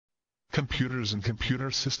Computers and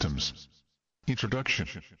computer systems. Introduction.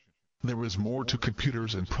 There is more to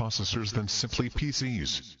computers and processors than simply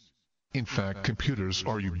PCs. In fact, computers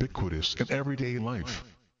are ubiquitous in everyday life.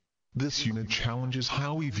 This unit challenges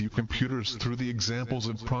how we view computers through the examples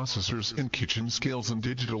of processors in kitchen scales and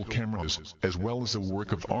digital cameras, as well as a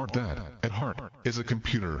work of art that, at heart, is a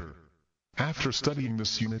computer. After studying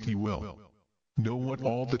this unit you will know what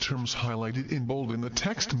all the terms highlighted in bold in the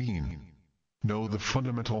text mean. Know the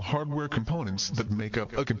fundamental hardware components that make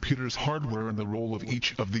up a computer's hardware and the role of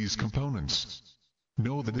each of these components.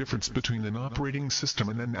 Know the difference between an operating system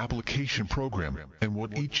and an application program, and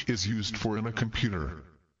what each is used for in a computer.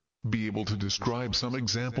 Be able to describe some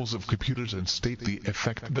examples of computers and state the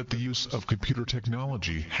effect that the use of computer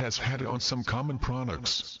technology has had on some common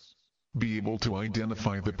products. Be able to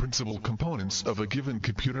identify the principal components of a given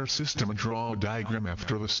computer system and draw a diagram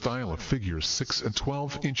after the style of figures 6 and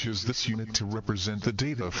 12 inches this unit to represent the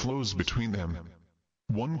data flows between them.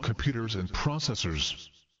 1. Computers and processors.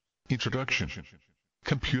 Introduction.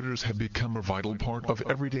 Computers have become a vital part of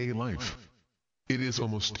everyday life. It is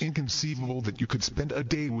almost inconceivable that you could spend a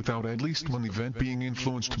day without at least one event being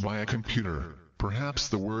influenced by a computer. Perhaps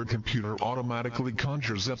the word computer automatically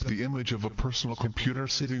conjures up the image of a personal computer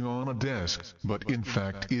sitting on a desk, but in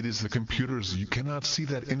fact it is the computers you cannot see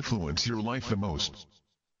that influence your life the most.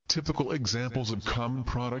 Typical examples of common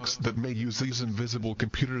products that may use these invisible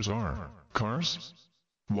computers are cars,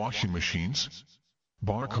 washing machines,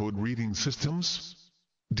 barcode reading systems,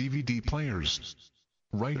 DVD players,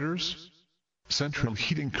 writers, central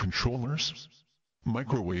heating controllers,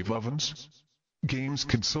 microwave ovens, games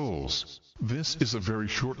consoles. This is a very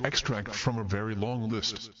short extract from a very long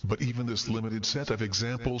list, but even this limited set of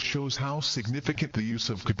examples shows how significant the use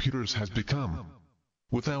of computers has become.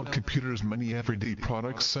 Without computers, many everyday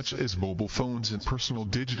products such as mobile phones and personal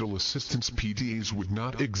digital assistants (PDAs) would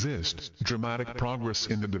not exist. Dramatic progress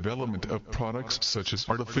in the development of products such as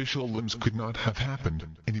artificial limbs could not have happened,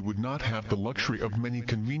 and you would not have the luxury of many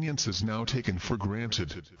conveniences now taken for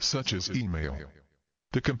granted, such as email.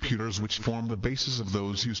 The computers which form the basis of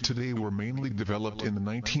those used today were mainly developed in the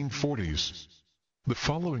 1940s. The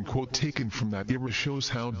following quote taken from that era shows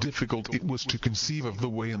how difficult it was to conceive of the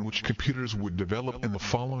way in which computers would develop in the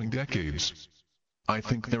following decades. I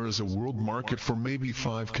think there is a world market for maybe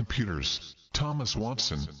 5 computers. Thomas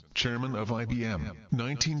Watson, chairman of IBM,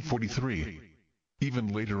 1943.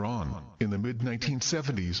 Even later on, in the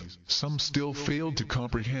mid-1970s, some still failed to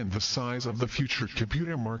comprehend the size of the future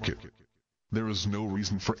computer market. There is no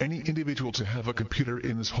reason for any individual to have a computer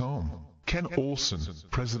in his home. Ken Olsen,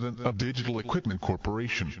 president of Digital Equipment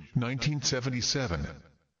Corporation, 1977.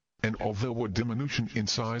 And although a diminution in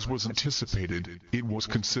size was anticipated, it was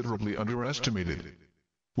considerably underestimated.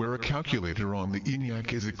 Where a calculator on the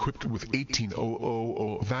ENIAC is equipped with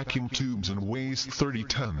 18,000 vacuum tubes and weighs 30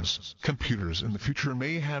 tons, computers in the future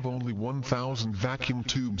may have only 1,000 vacuum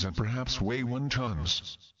tubes and perhaps weigh 1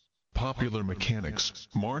 tons. Popular Mechanics,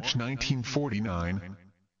 March 1949.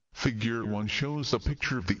 Figure 1 shows a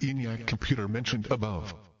picture of the ENIAC computer mentioned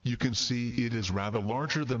above. You can see it is rather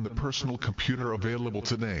larger than the personal computer available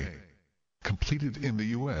today. Completed in the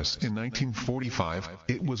US in 1945,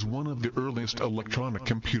 it was one of the earliest electronic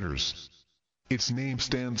computers. Its name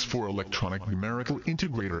stands for Electronic Numerical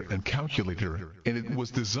Integrator and Calculator, and it was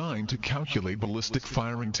designed to calculate ballistic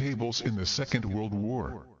firing tables in the Second World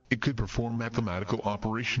War. It could perform mathematical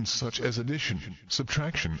operations such as addition,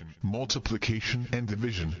 subtraction, multiplication and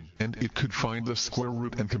division, and it could find the square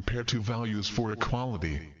root and compare two values for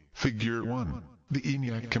equality. Figure 1. The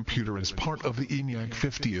ENIAC computer is part of the ENIAC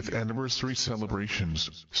 50th anniversary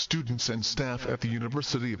celebrations. Students and staff at the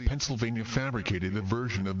University of Pennsylvania fabricated a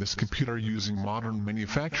version of this computer using modern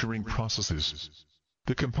manufacturing processes.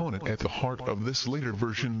 The component at the heart of this later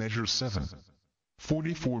version measures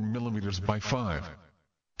 7.44 millimeters by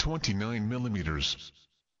 5.29 millimeters.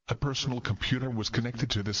 A personal computer was connected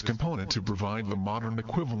to this component to provide the modern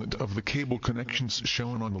equivalent of the cable connections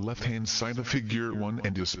shown on the left-hand side of Figure 1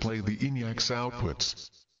 and display the ENIAC's outputs.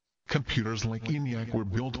 Computers like ENIAC were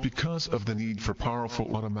built because of the need for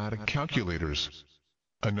powerful automatic calculators.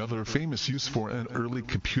 Another famous use for an early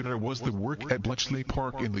computer was the work at Bletchley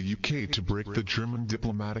Park in the UK to break the German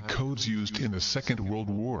diplomatic codes used in the Second World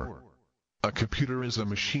War. A computer is a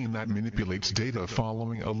machine that manipulates data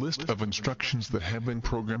following a list of instructions that have been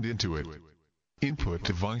programmed into it. Input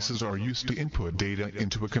devices are used to input data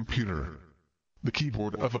into a computer. The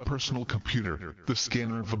keyboard of a personal computer, the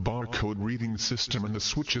scanner of a barcode reading system, and the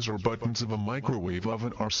switches or buttons of a microwave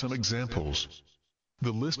oven are some examples.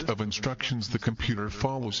 The list of instructions the computer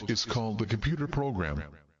follows is called the computer program.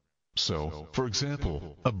 So, for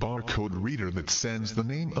example, a barcode reader that sends the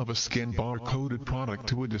name of a scanned barcoded product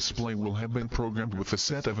to a display will have been programmed with a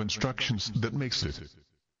set of instructions that makes it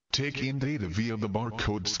take in data via the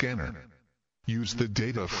barcode scanner. Use the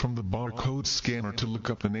data from the barcode scanner to look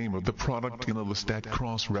up the name of the product in a list that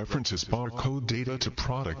cross-references barcode data to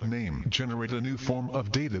product name. Generate a new form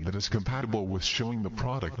of data that is compatible with showing the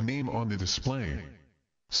product name on the display.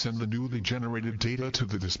 Send the newly generated data to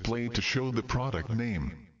the display to show the product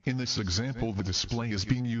name. In this example, the display is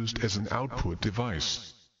being used as an output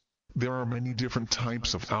device. There are many different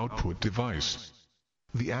types of output device.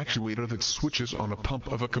 The actuator that switches on a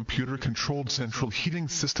pump of a computer-controlled central heating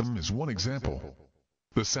system is one example.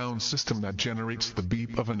 The sound system that generates the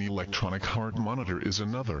beep of an electronic heart monitor is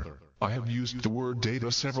another. I have used the word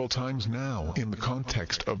data several times now in the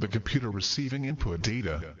context of the computer receiving input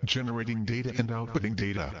data, generating data and outputting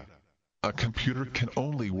data. A computer can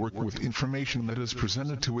only work with information that is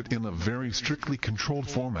presented to it in a very strictly controlled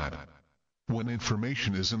format. When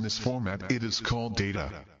information is in this format, it is called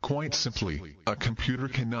data. Quite simply, a computer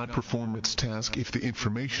cannot perform its task if the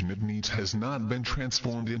information it needs has not been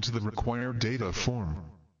transformed into the required data form.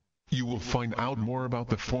 You will find out more about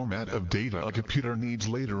the format of data a computer needs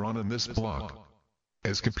later on in this block.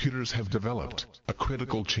 As computers have developed, a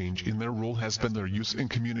critical change in their role has been their use in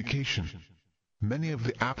communication. Many of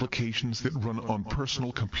the applications that run on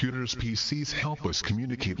personal computers PCs help us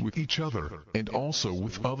communicate with each other, and also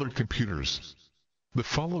with other computers. The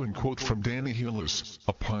following quote from Danny Hillis,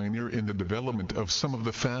 a pioneer in the development of some of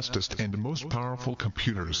the fastest and most powerful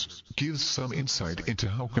computers, gives some insight into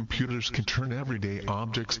how computers can turn everyday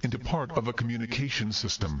objects into part of a communication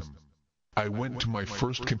system. I went to my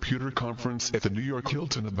first computer conference at the New York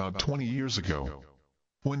Hilton about 20 years ago.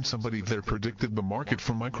 When somebody there predicted the market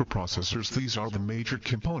for microprocessors, these are the major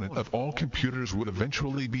component of all computers, would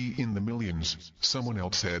eventually be in the millions, someone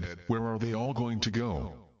else said, where are they all going to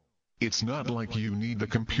go? It's not like you need a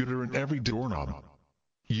computer in every doorknob.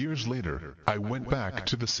 Years later, I went back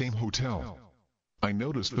to the same hotel. I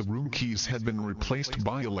noticed the room keys had been replaced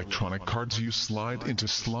by electronic cards you slide into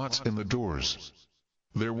slots in the doors.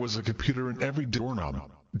 There was a computer in every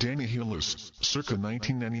doorknob. Danny Hillis, circa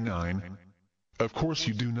 1999. Of course,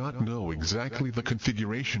 you do not know exactly the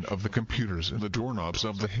configuration of the computers in the doorknobs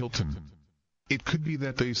of the Hilton. It could be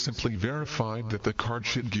that they simply verified that the card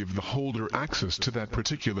should give the holder access to that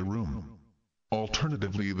particular room.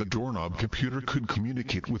 Alternatively, the doorknob computer could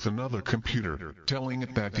communicate with another computer, telling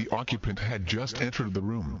it that the occupant had just entered the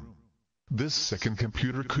room. This second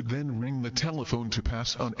computer could then ring the telephone to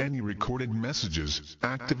pass on any recorded messages,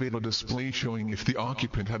 activate a display showing if the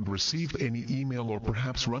occupant had received any email, or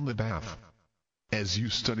perhaps run the bath. As you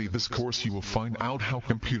study this course, you will find out how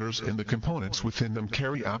computers and the components within them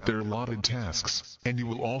carry out their allotted tasks, and you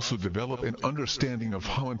will also develop an understanding of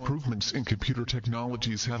how improvements in computer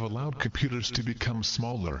technologies have allowed computers to become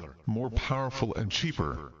smaller, more powerful and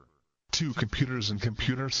cheaper. 2. Computers and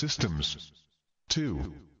computer systems.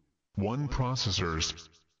 2. 1. Processors.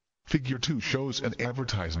 Figure 2 shows an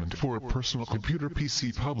advertisement for a personal computer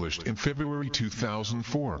PC published in February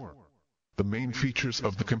 2004. The main features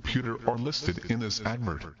of the computer are listed in this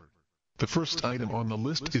advert. The first item on the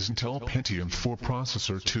list is Intel Pentium 4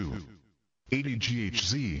 processor 280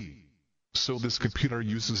 GHz. So this computer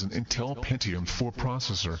uses an Intel Pentium 4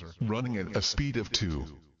 processor, running at a speed of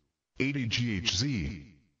 280 GHz.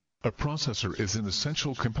 A processor is an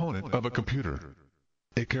essential component of a computer.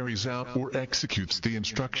 It carries out or executes the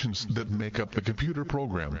instructions that make up the computer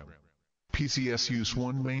program. PCs use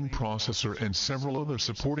one main processor and several other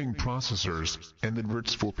supporting processors, and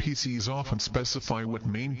adverts for PCs often specify what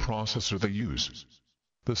main processor they use.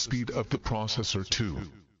 The speed of the processor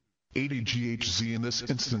 280 GHz in this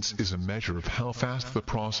instance is a measure of how fast the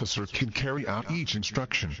processor can carry out each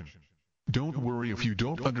instruction. Don't worry if you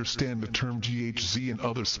don't understand the term GHz and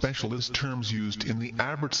other specialist terms used in the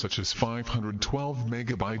advert, such as 512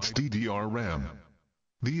 MB DDR RAM.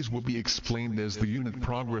 These will be explained as the unit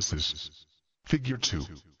progresses. Figure 2.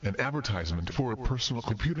 An advertisement for a personal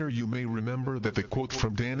computer. You may remember that the quote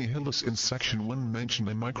from Danny Hillis in section 1 mentioned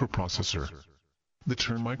a microprocessor. The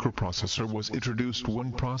term microprocessor was introduced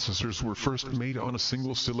when processors were first made on a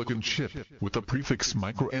single silicon chip, with the prefix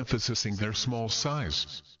micro emphasizing their small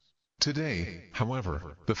size. Today,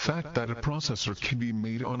 however, the fact that a processor can be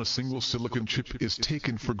made on a single silicon chip is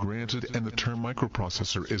taken for granted, and the term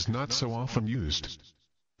microprocessor is not so often used.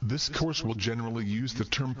 This course will generally use the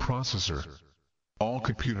term processor. All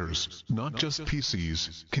computers, not just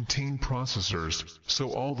PCs, contain processors, so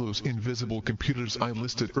all those invisible computers I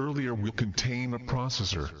listed earlier will contain a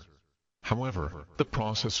processor. However, the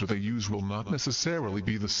processor they use will not necessarily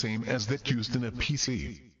be the same as that used in a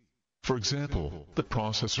PC. For example, the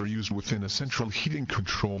processor used within a central heating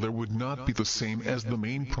controller would not be the same as the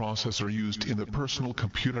main processor used in the personal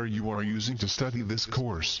computer you are using to study this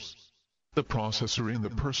course. The processor in the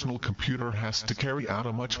personal computer has to carry out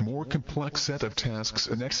a much more complex set of tasks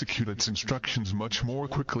and execute its instructions much more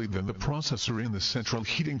quickly than the processor in the central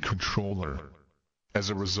heating controller. As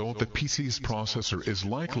a result, the PC's processor is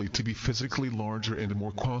likely to be physically larger and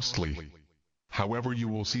more costly. However, you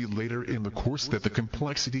will see later in the course that the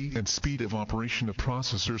complexity and speed of operation of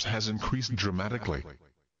processors has increased dramatically.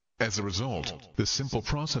 As a result, the simple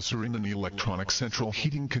processor in an electronic central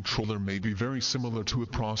heating controller may be very similar to a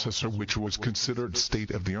processor which was considered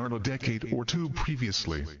state-of-the-art a decade or two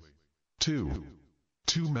previously. 2.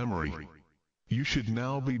 Memory. You should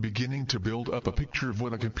now be beginning to build up a picture of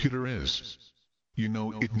what a computer is. You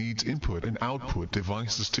know it needs input and output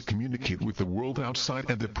devices to communicate with the world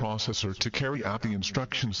outside and the processor to carry out the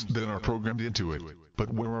instructions that are programmed into it.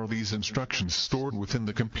 But where are these instructions stored within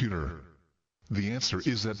the computer? The answer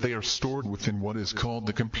is that they are stored within what is called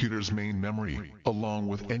the computer's main memory, along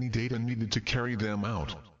with any data needed to carry them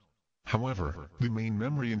out. However, the main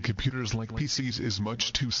memory in computers like PCs is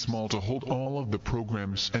much too small to hold all of the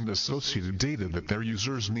programs and associated data that their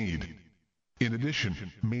users need. In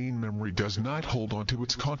addition, main memory does not hold onto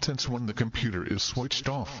its contents when the computer is switched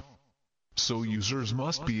off. So users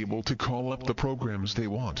must be able to call up the programs they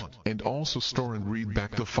want, and also store and read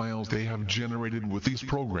back the files they have generated with these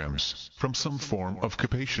programs, from some form of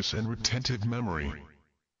capacious and retentive memory.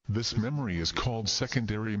 This memory is called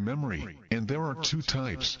secondary memory, and there are two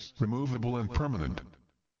types, removable and permanent.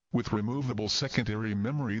 With removable secondary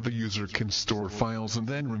memory, the user can store files and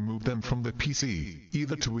then remove them from the PC,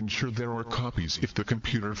 either to ensure there are copies if the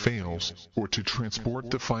computer fails, or to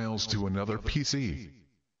transport the files to another PC.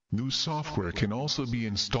 New software can also be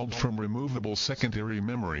installed from removable secondary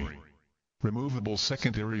memory. Removable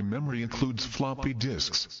secondary memory includes floppy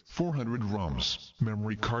disks, 400 ROMs,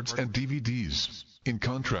 memory cards and DVDs. In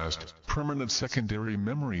contrast, permanent secondary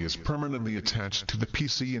memory is permanently attached to the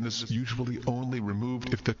PC and is usually only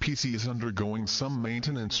removed if the PC is undergoing some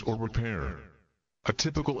maintenance or repair. A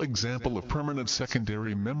typical example of permanent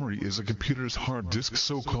secondary memory is a computer's hard disk,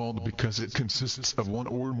 so-called because it consists of one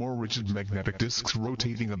or more rigid magnetic disks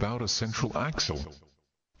rotating about a central axle.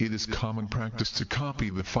 It is common practice to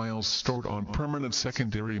copy the files stored on permanent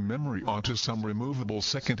secondary memory onto some removable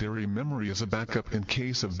secondary memory as a backup in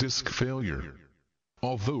case of disk failure.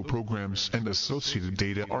 Although programs and associated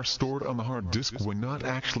data are stored on the hard disk when not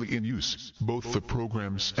actually in use, both the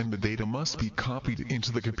programs and the data must be copied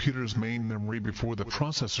into the computer's main memory before the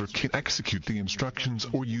processor can execute the instructions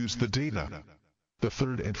or use the data. The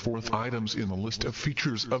third and fourth items in the list of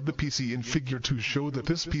features of the PC in Figure 2 show that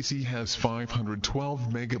this PC has 512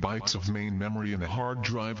 megabytes of main memory and a hard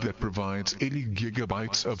drive that provides 80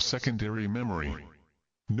 gigabytes of secondary memory.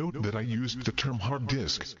 Note that I used the term hard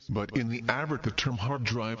disk, but in the AVERT the term hard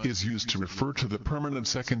drive is used to refer to the permanent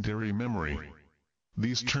secondary memory.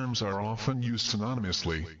 These terms are often used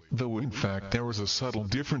synonymously, though in fact there is a subtle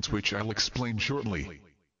difference which I'll explain shortly.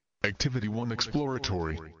 Activity 1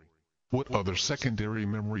 Exploratory. What other secondary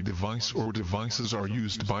memory device or devices are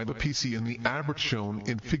used by the PC in the AVERT shown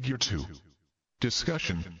in Figure 2?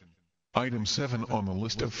 Discussion. Item 7 on the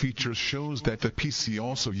list of features shows that the PC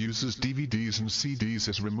also uses DVDs and CDs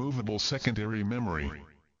as removable secondary memory.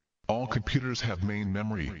 All computers have main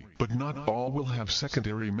memory, but not all will have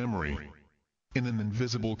secondary memory. In an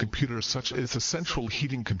invisible computer such as a central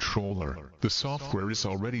heating controller, the software is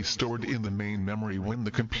already stored in the main memory when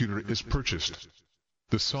the computer is purchased.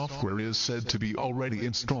 The software is said to be already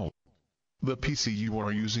installed. The PC you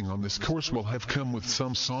are using on this course will have come with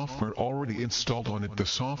some software already installed on it. The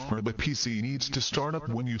software the PC needs to start up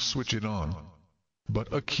when you switch it on.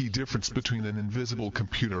 But a key difference between an invisible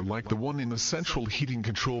computer like the one in the central heating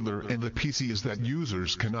controller and the PC is that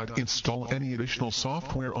users cannot install any additional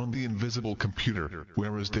software on the invisible computer,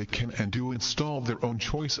 whereas they can and do install their own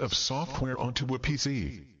choice of software onto a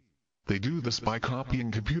PC. They do this by copying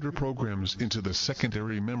computer programs into the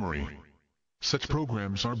secondary memory. Such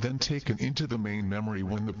programs are then taken into the main memory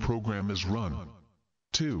when the program is run.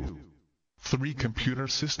 2. 3 Computer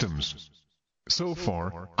systems. So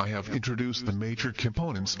far, I have introduced the major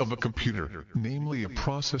components of a computer, namely a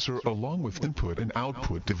processor along with input and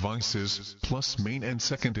output devices, plus main and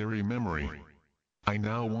secondary memory. I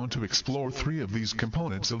now want to explore 3 of these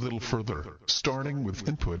components a little further, starting with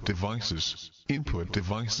input devices. Input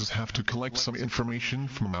devices have to collect some information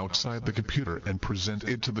from outside the computer and present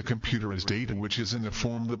it to the computer as data, which is in a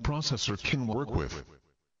form the processor can work with.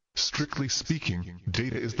 Strictly speaking,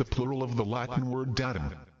 data is the plural of the Latin word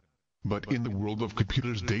datum. But in the world of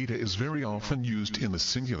computers, data is very often used in the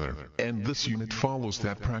singular, and this unit follows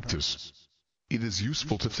that practice. It is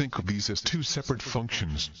useful to think of these as two separate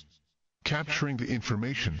functions. Capturing the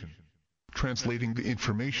information, translating the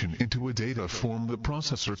information into a data form the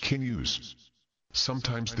processor can use.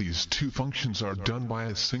 Sometimes these two functions are done by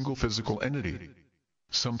a single physical entity,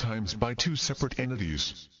 sometimes by two separate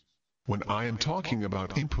entities. When I am talking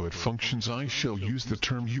about input functions, I shall use the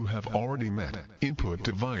term you have already met, input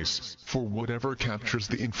device, for whatever captures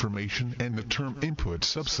the information, and the term input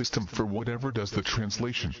subsystem for whatever does the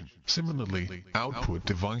translation. Similarly, output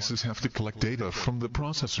devices have to collect data from the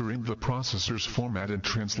processor in the processor's format and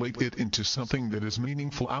translate it into something that is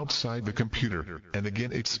meaningful outside the computer. And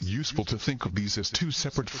again, it's useful to think of these as two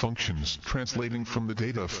separate functions, translating from the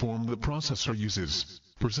data form the processor uses,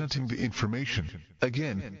 presenting the information.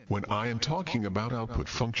 Again, when I am talking about output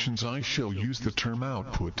functions, I shall use the term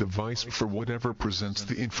output device for whatever presents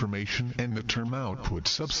the information and the term output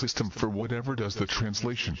subsystem for whatever does the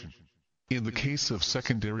translation. In the case of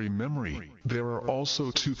secondary memory, there are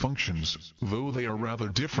also two functions, though they are rather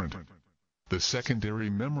different. The secondary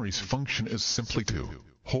memory's function is simply to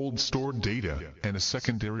hold stored data, and a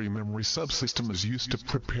secondary memory subsystem is used to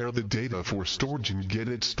prepare the data for storage and get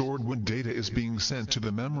it stored when data is being sent to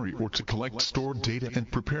the memory, or to collect stored data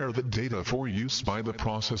and prepare the data for use by the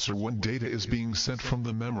processor when data is being sent from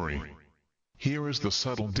the memory. Here is the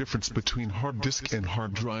subtle difference between hard disk and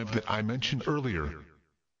hard drive that I mentioned earlier.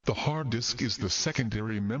 The hard disk is the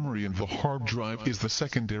secondary memory and the hard drive is the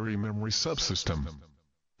secondary memory subsystem.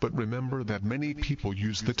 But remember that many people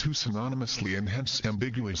use the two synonymously and hence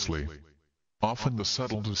ambiguously. Often the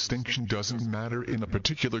subtle distinction doesn't matter in a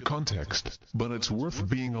particular context, but it's worth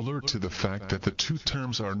being alert to the fact that the two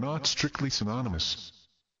terms are not strictly synonymous.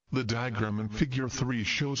 The diagram in Figure 3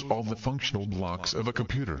 shows all the functional blocks of a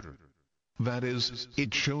computer. That is,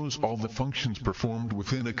 it shows all the functions performed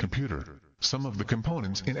within a computer. Some of the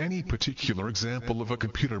components in any particular example of a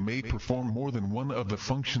computer may perform more than one of the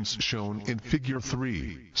functions shown in Figure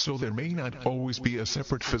 3, so there may not always be a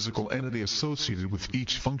separate physical entity associated with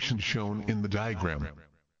each function shown in the diagram.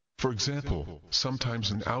 For example, sometimes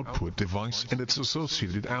an output device and its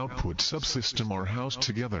associated output subsystem are housed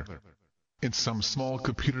together. In some small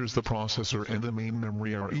computers, the processor and the main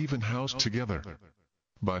memory are even housed together.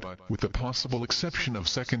 But, with the possible exception of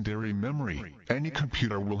secondary memory, any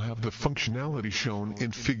computer will have the functionality shown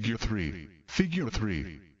in Figure 3. Figure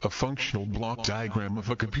 3, a functional block diagram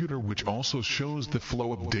of a computer which also shows the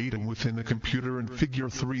flow of data within a computer. In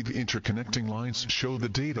Figure 3, the interconnecting lines show the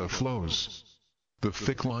data flows. The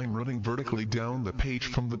thick line running vertically down the page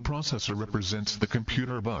from the processor represents the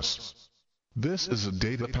computer bus. This is a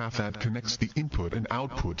data path that connects the input and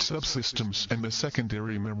output subsystems and the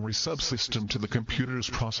secondary memory subsystem to the computer's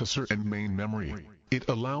processor and main memory. It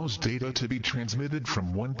allows data to be transmitted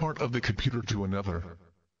from one part of the computer to another.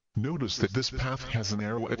 Notice that this path has an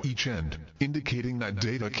arrow at each end, indicating that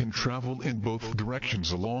data can travel in both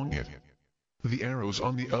directions along it. The arrows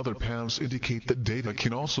on the other paths indicate that data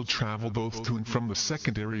can also travel both to and from the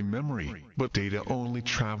secondary memory, but data only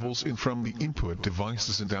travels in from the input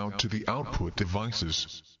devices and out to the output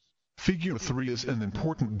devices. Figure 3 is an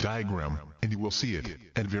important diagram, and you will see it,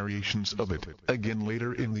 and variations of it, again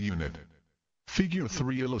later in the unit. Figure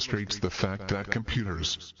 3 illustrates the fact that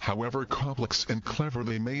computers, however complex and clever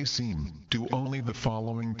they may seem, do only the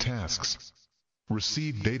following tasks.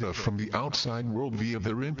 Receive data from the outside world via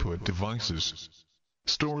their input devices.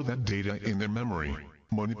 Store that data in their memory.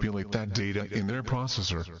 Manipulate that data in their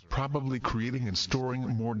processor, probably creating and storing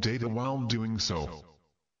more data while doing so.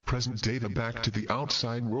 Present data back to the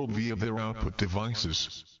outside world via their output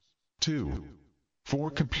devices. 2.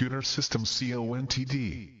 For computer systems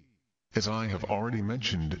CONTD. As I have already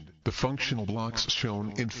mentioned, the functional blocks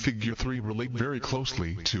shown in Figure 3 relate very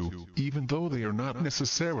closely to, even though they are not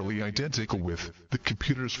necessarily identical with, the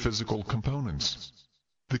computer's physical components.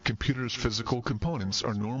 The computer's physical components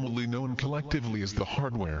are normally known collectively as the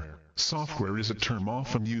hardware. Software is a term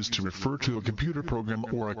often used to refer to a computer program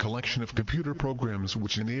or a collection of computer programs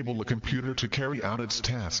which enable a computer to carry out its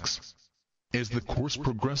tasks. As the course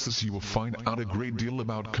progresses, you will find out a great deal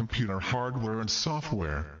about computer hardware and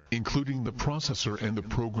software, including the processor and the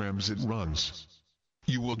programs it runs.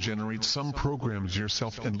 You will generate some programs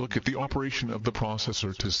yourself and look at the operation of the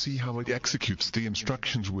processor to see how it executes the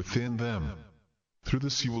instructions within them. Through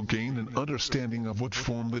this you will gain an understanding of what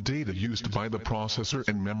form the data used by the processor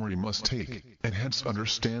and memory must take, and hence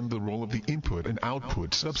understand the role of the input and output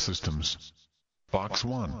subsystems. Box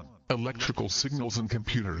 1. Electrical signals in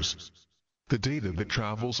computers. The data that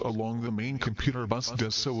travels along the main computer bus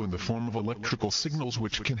does so in the form of electrical signals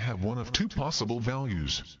which can have one of two possible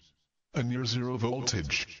values. a near zero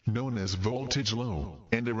voltage, known as voltage low,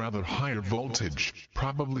 and a rather higher voltage,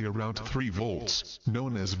 probably around 3 volts,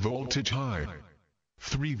 known as voltage high.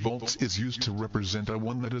 3 volts is used to represent a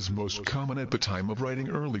one that is most common at the time of writing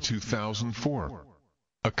early 2004.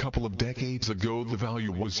 A couple of decades ago the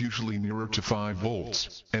value was usually nearer to 5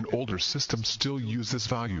 volts, and older systems still use this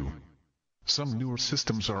value. Some newer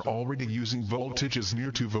systems are already using voltages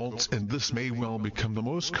near 2 volts, and this may well become the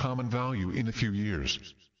most common value in a few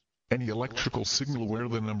years. Any electrical signal where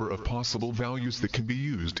the number of possible values that can be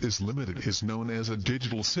used is limited is known as a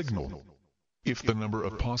digital signal. If the number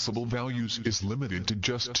of possible values is limited to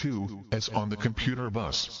just 2, as on the computer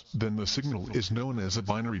bus, then the signal is known as a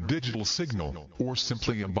binary digital signal, or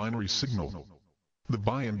simply a binary signal. The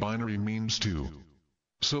bi in binary means 2.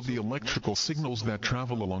 So the electrical signals that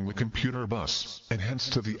travel along the computer bus, and hence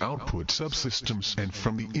to the output subsystems and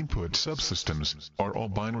from the input subsystems, are all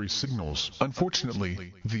binary signals.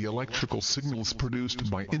 Unfortunately, the electrical signals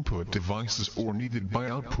produced by input devices or needed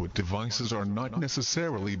by output devices are not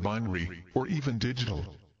necessarily binary, or even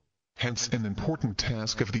digital. Hence, an important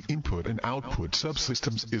task of the input and output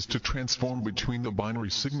subsystems is to transform between the binary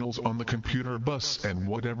signals on the computer bus and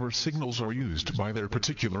whatever signals are used by their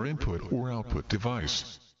particular input or output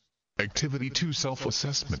device. Activity 2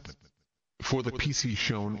 Self-assessment. For the PC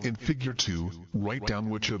shown in Figure 2, write down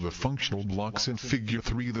which of the functional blocks in Figure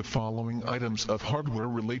 3 the following items of hardware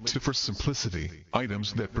relate to. For simplicity,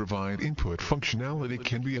 items that provide input functionality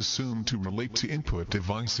can be assumed to relate to input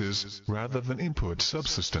devices, rather than input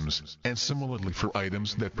subsystems, and similarly for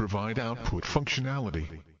items that provide output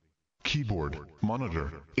functionality. Keyboard,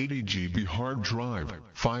 monitor, 80 GB hard drive,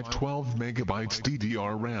 512 MB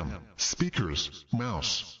DDR RAM, speakers,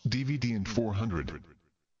 mouse, DVD and 400.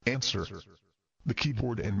 Answer. The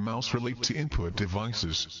keyboard and mouse relate to input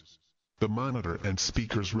devices. The monitor and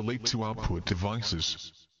speakers relate to output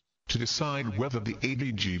devices. To decide whether the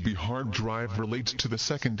 80 GB hard drive relates to the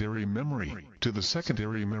secondary memory, to the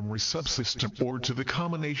secondary memory subsystem, or to the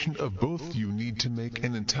combination of both, you need to make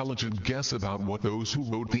an intelligent guess about what those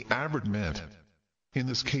who wrote the average meant. In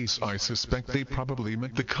this case, I suspect they probably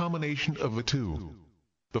meant the combination of the two.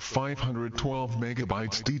 The 512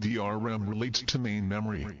 MB DDR RAM relates to main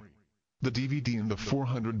memory. The DVD and the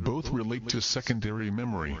 400 both relate to secondary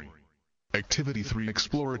memory. Activity 3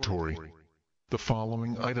 Exploratory. The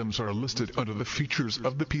following items are listed under the features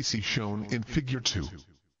of the PC shown in Figure 2.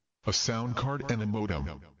 A sound card and a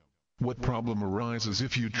modem. What problem arises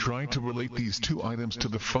if you try to relate these two items to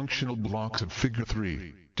the functional blocks of Figure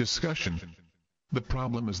 3? Discussion. The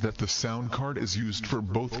problem is that the sound card is used for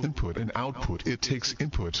both input and output. It takes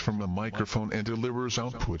inputs from a microphone and delivers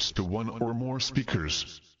outputs to one or more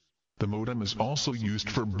speakers. The modem is also used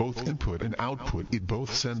for both input and output. It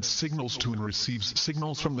both sends signals to and receives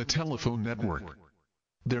signals from the telephone network.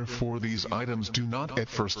 Therefore, these items do not at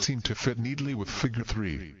first seem to fit neatly with Figure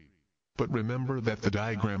 3. But remember that the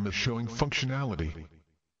diagram is showing functionality.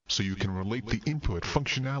 So you can relate the input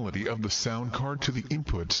functionality of the sound card to the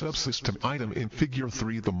input subsystem item in Figure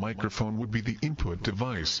 3. The microphone would be the input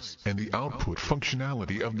device, and the output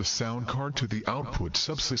functionality of the sound card to the output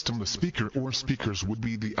subsystem. The speaker or speakers would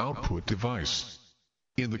be the output device.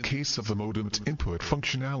 In the case of the modem, its input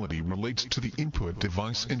functionality relates to the input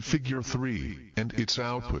device in Figure 3, and its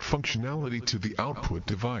output functionality to the output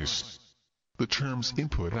device. The terms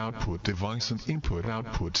input-output device and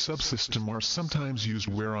input-output subsystem are sometimes used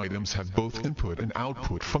where items have both input and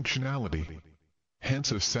output functionality.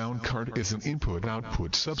 Hence, a sound card is an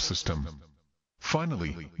input-output subsystem.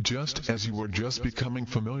 Finally, just as you are just becoming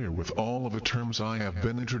familiar with all of the terms I have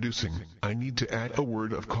been introducing, I need to add a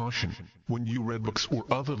word of caution. When you read books or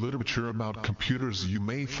other literature about computers, you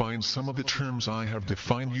may find some of the terms I have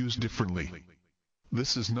defined used differently.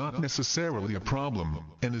 This is not necessarily a problem,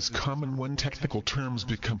 and is common when technical terms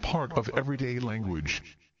become part of everyday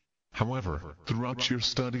language. However, throughout your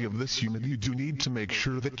study of this unit, you do need to make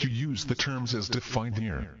sure that you use the terms as defined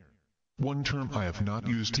here. One term I have not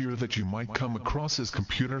used here that you might come across is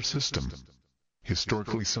computer system.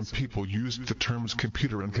 Historically, some people used the terms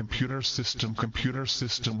computer and computer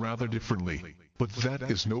system rather differently, but that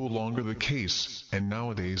is no longer the case, and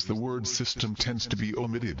nowadays the word system tends to be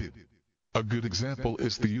omitted. A good example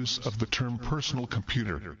is the use of the term personal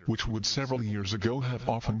computer, which would several years ago have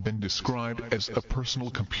often been described as a personal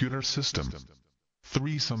computer system.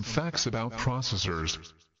 3. Some facts about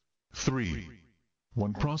processors. 3.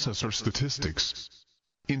 1. Processor statistics.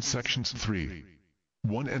 In sections 3,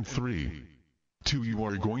 1 and 3, 2 you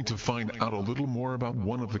are going to find out a little more about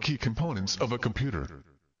one of the key components of a computer.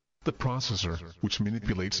 The processor, which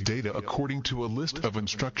manipulates data according to a list of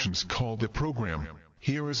instructions called a program.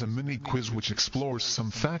 Here is a mini quiz which explores some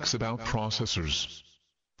facts about processors.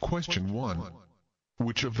 Question 1.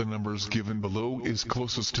 Which of the numbers given below is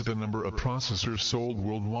closest to the number of processors sold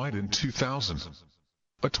worldwide in 2000?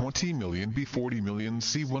 A 20 million, B 40 million,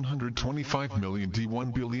 C 125 million, D 1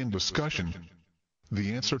 billion. Discussion.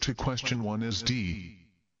 The answer to question 1 is D.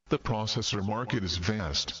 The processor market is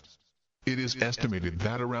vast. It is estimated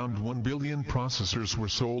that around 1 billion processors were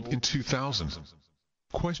sold in 2000.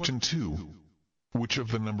 Question 2. Which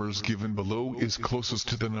of the numbers given below is closest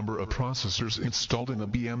to the number of processors installed in a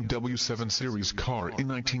BMW 7 Series car in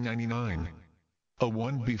 1999? A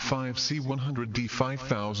 1B5, C 100, D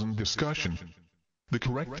 5000. Discussion. The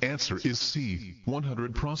correct answer is C,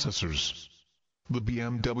 100 processors. The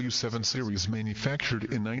BMW 7 Series manufactured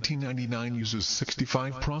in 1999 uses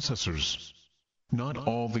 65 processors. Not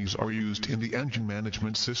all these are used in the engine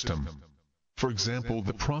management system. For example,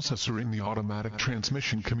 the processor in the automatic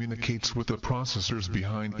transmission communicates with the processors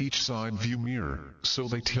behind each side view mirror, so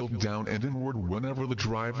they tilt down and inward whenever the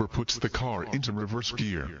driver puts the car into reverse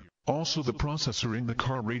gear. Also, the processor in the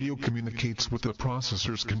car radio communicates with the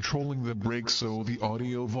processors controlling the brakes, so the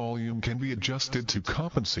audio volume can be adjusted to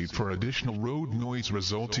compensate for additional road noise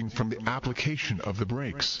resulting from the application of the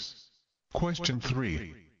brakes. Question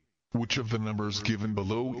 3. Which of the numbers given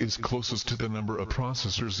below is closest to the number of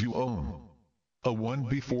processors you own? A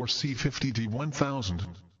 1B4, C 50, D 1000.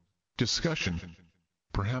 Discussion.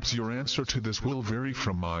 Perhaps your answer to this will vary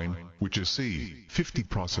from mine, which is C, 50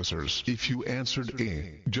 processors. If you answered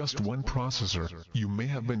A, just one processor, you may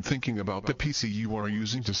have been thinking about the PC you are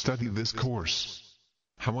using to study this course.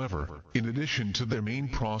 However, in addition to their main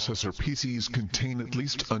processor, PCs contain at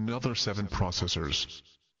least another 7 processors.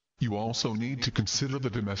 You also need to consider the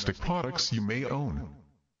domestic products you may own.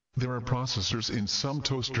 There are processors in some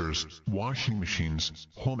toasters, washing machines,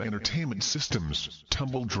 home entertainment systems,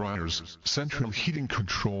 tumble dryers, central heating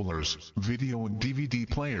controllers, video and DVD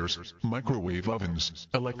players, microwave ovens,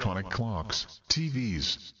 electronic clocks,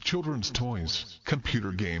 TVs, children's toys,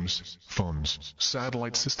 computer games, phones,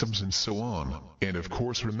 satellite systems, and so on. And of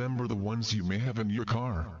course, remember the ones you may have in your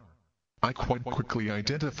car. I quite quickly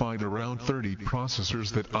identified around 30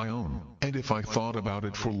 processors that I own, and if I thought about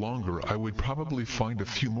it for longer I would probably find a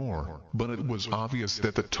few more, but it was obvious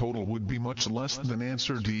that the total would be much less than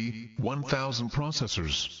answer D, 1000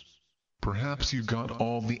 processors. Perhaps you got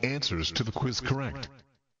all the answers to the quiz correct.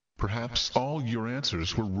 Perhaps all your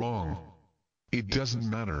answers were wrong. It doesn't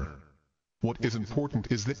matter. What is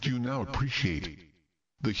important is that you now appreciate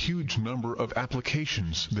the huge number of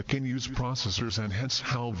applications that can use processors, and hence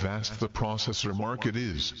how vast the processor market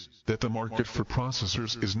is, that the market for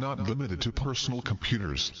processors is not limited to personal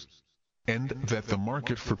computers, and that the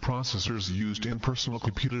market for processors used in personal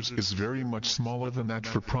computers is very much smaller than that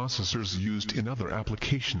for processors used in other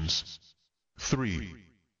applications. 3.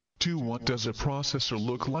 2. What does a processor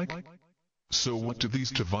look like? So what do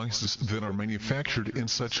these devices that are manufactured in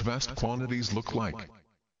such vast quantities look like?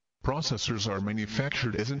 Processors are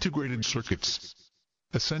manufactured as integrated circuits.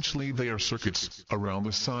 Essentially, they are circuits around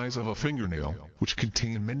the size of a fingernail, which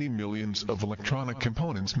contain many millions of electronic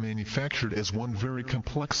components manufactured as one very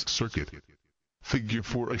complex circuit. Figure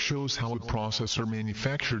 4a shows how a processor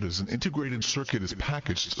manufactured as an integrated circuit is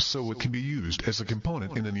packaged so it can be used as a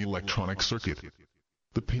component in an electronic circuit.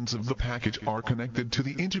 The pins of the package are connected to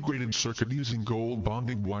the integrated circuit using gold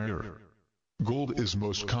bonding wire. Gold is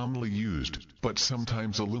most commonly used, but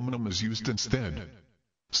sometimes aluminum is used instead.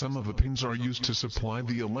 Some of the pins are used to supply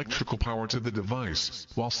the electrical power to the device,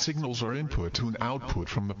 while signals are input to an output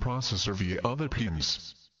from the processor via other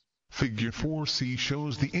pins. Figure 4c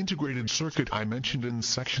shows the integrated circuit I mentioned in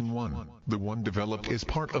section 1, the one developed as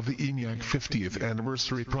part of the ENIAC 50th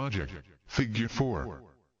anniversary project. Figure 4.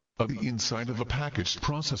 Of the inside of a packaged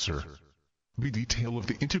processor. B. Detail of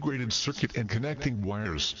the integrated circuit and connecting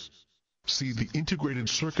wires. See the integrated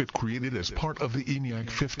circuit created as part of the ENIAC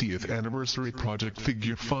 50th anniversary project.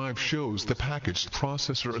 Figure 5 shows the packaged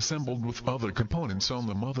processor assembled with other components on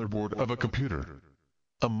the motherboard of a computer.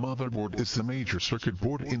 A motherboard is the major circuit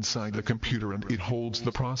board inside the computer, and it holds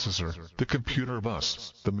the processor, the computer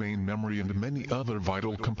bus, the main memory, and many other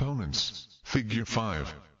vital components. Figure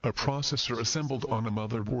 5. A processor assembled on a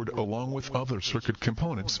motherboard along with other circuit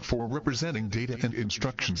components for representing data and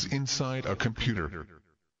instructions inside a computer.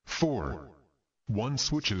 4. 1.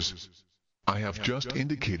 Switches. I have just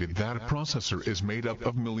indicated that a processor is made up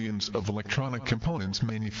of millions of electronic components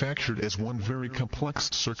manufactured as one very complex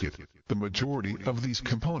circuit. The majority of these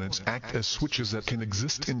components act as switches that can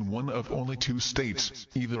exist in one of only 2 states,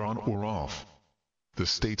 either on or off. The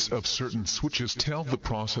states of certain switches tell the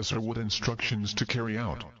processor what instructions to carry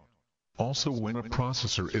out. Also, when a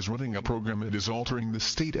processor is running a program, it is altering the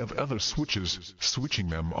state of other switches, switching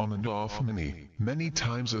them on and off many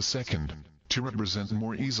times a second. To represent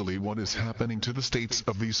more easily what is happening to the states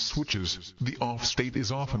of these switches, the off state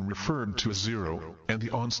is often referred to as 0, and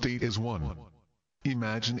the on state is 1.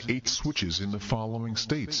 Imagine 8 switches in the following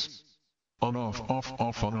states: on off off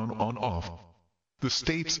off on off. The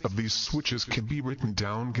states of these switches can be written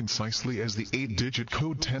down concisely as the 8-digit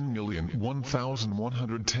code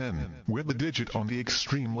 10,001,110, where the digit on the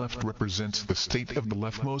extreme left represents the state of the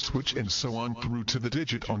leftmost switch and so on through to the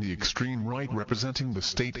digit on the extreme right representing the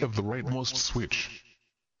state of the rightmost switch.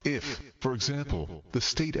 If, for example, the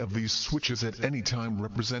state of these switches at any time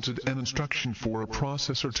represented an instruction for a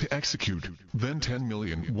processor to execute, then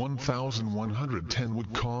 10,001,110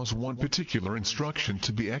 would cause one particular instruction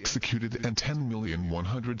to be executed and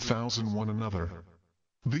 10,100,001 another.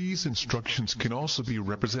 These instructions can also be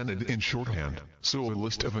represented in shorthand, so a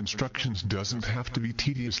list of instructions doesn't have to be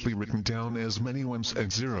tediously written down as many ones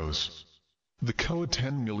and zeros. The code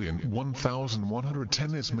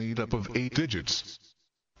 10,001,110 is made up of 8 digits.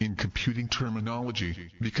 In computing terminology,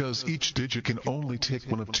 because each digit can only take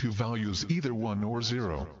one of 2 values, either 1 or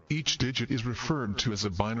 0, each digit is referred to as a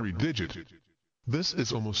binary digit. This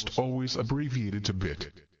is almost always abbreviated to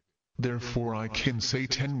bit. Therefore I can say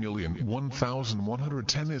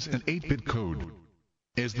 10,001,110 is an 8-bit code.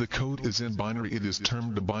 As the code is in binary, it is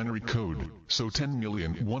termed a binary code, so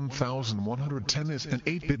 10,001,110 is an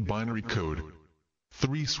 8-bit binary code.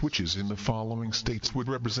 3 switches in the following states would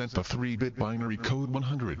represent the 3-bit binary code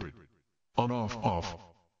 100. On off off.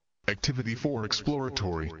 Activity 4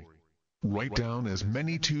 exploratory. Write down as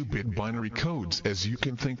many 2-bit binary codes as you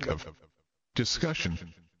can think of.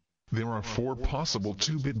 Discussion. There are 4 possible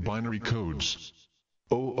 2-bit binary codes: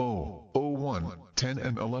 00, 01, 10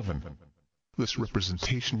 and 11. This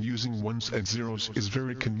representation using ones and zeros is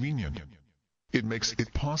very convenient. It makes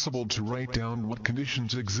it possible to write down what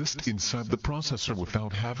conditions exist inside the processor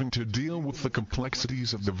without having to deal with the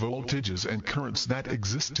complexities of the voltages and currents that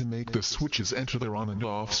exist to make the switches enter their on and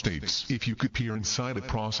off states. If you could peer inside a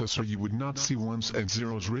processor, you would not see ones and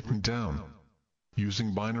zeros written down.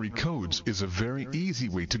 Using binary codes is a very easy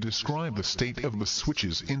way to describe the state of the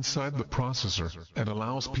switches inside the processor, and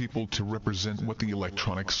allows people to represent what the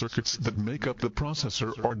electronic circuits that make up the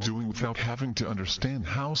processor are doing without having to understand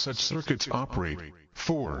how such circuits operate.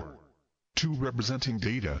 4. 2 representing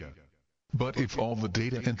data. But if all the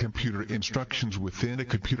data and computer instructions within a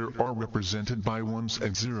computer are represented by ones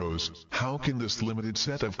and zeros, how can this limited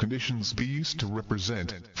set of conditions be used to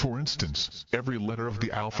represent, for instance, every letter of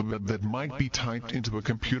the alphabet that might be typed into a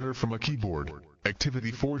computer from a keyboard?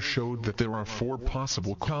 Activity 4 showed that there are 4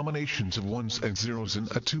 possible combinations of ones and zeros in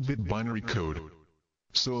a 2-bit binary code.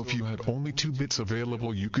 So if you had only 2 bits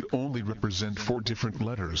available, you could only represent 4 different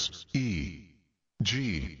letters: E,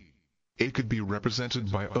 G. A could be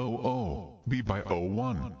represented by 00, B by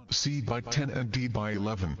 01, C by 10 and D by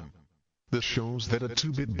 11. This shows that a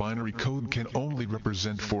 2-bit binary code can only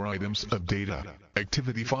represent 4 items of data.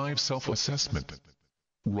 Activity 5 self-assessment.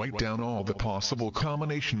 Write down all the possible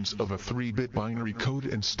combinations of a 3-bit binary code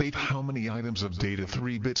and state how many items of data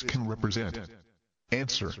 3 bits can represent.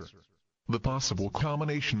 Answer. The possible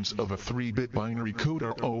combinations of a 3-bit binary code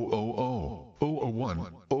are 000,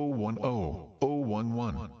 001, 010,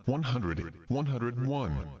 011, 100,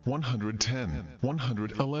 101, 110,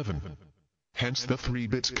 111. Hence the 3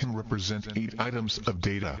 bits can represent 8 items of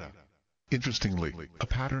data. Interestingly, a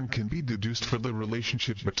pattern can be deduced for the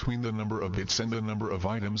relationship between the number of bits and the number of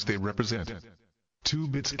items they represent. 2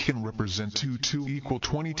 bits can represent 2 equal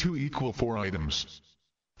 22 equal 4 items.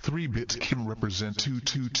 3 bits can represent 2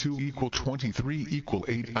 equal 23 equal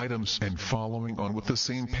 8 items, and following on with the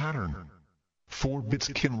same pattern. 4 bits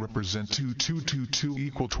can represent 2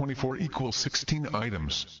 equal 24 equal 16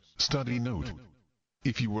 items. Study note.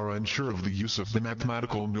 If you are unsure of the use of the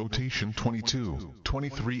mathematical notation 22,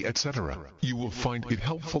 23, etc., you will find it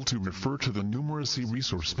helpful to refer to the numeracy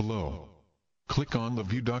resource below. Click on the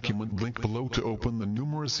View Document link below to open the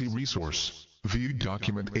numeracy resource. View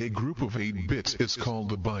document. A group of 8 bits is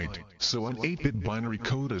called a byte, so an 8-bit binary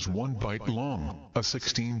code is 1 byte long, a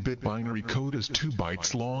 16-bit binary code is 2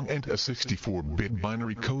 bytes long, and a 64-bit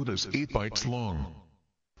binary code is 8 bytes long.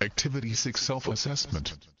 Activity 6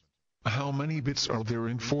 self-assessment. How many bits are there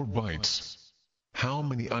in 4 bytes? How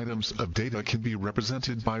many items of data can be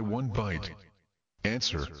represented by 1 byte?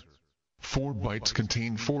 Answer. 4 bytes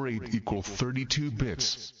contain 4 8 equal 32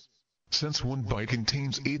 bits. Since 1 byte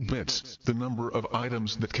contains 8 bits, the number of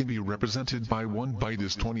items that can be represented by 1 byte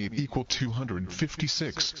is 28 equal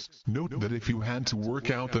 256. Note that if you had to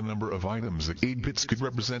work out the number of items that 8 bits could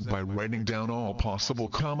represent by writing down all possible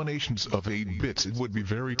combinations of 8 bits, it would be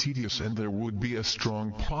very tedious and there would be a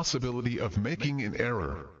strong possibility of making an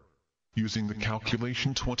error. Using the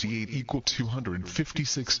calculation 28 equal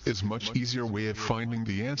 256 is much easier way of finding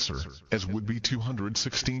the answer, as would be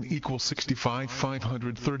 216 equal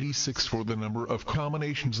 65,536 for the number of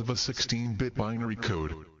combinations of a 16-bit binary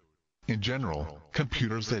code. In general,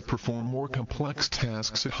 computers that perform more complex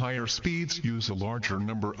tasks at higher speeds use a larger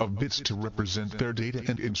number of bits to represent their data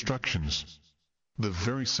and instructions. The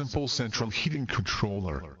very simple central heating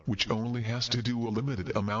controller, which only has to do a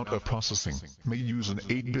limited amount of processing, may use an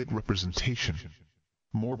 8-bit representation.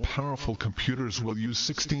 More powerful computers will use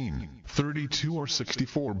 16, 32 or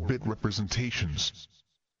 64-bit representations.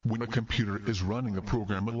 When a computer is running a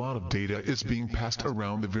program, a lot of data is being passed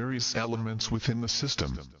around the various elements within the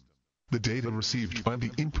system. The data received by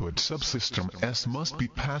the input subsystem S must be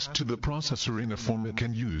passed to the processor in a form it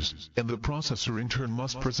can use, and the processor in turn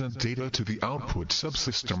must present data to the output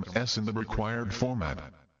subsystem S in the required format.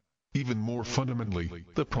 Even more fundamentally,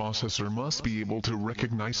 the processor must be able to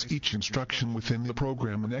recognize each instruction within the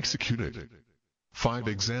program and execute it. 5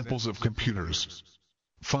 examples of computers.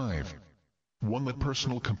 5. 1. The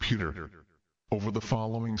personal computer. Over the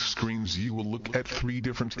following screens you will look at 3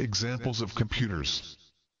 different examples of computers.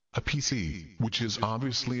 A PC, which is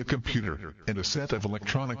obviously a computer, and a set of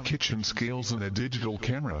electronic kitchen scales and a digital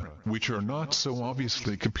camera, which are not so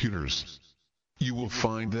obviously computers. You will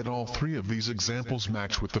find that all 3 of these examples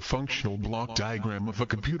match with the functional block diagram of a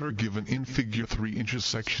computer given in Figure 3 inches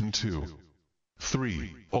section 2.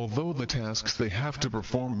 3. Although the tasks they have to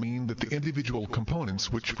perform mean that the individual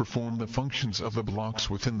components which perform the functions of the blocks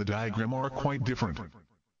within the diagram are quite different.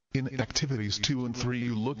 In activities 2 and 3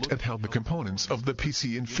 you looked at how the components of the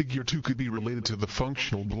PC in Figure 2 could be related to the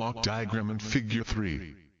functional block diagram in Figure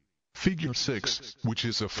 3. Figure 6, which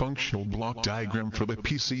is a functional block diagram for the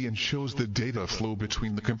PC and shows the data flow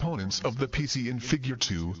between the components of the PC in Figure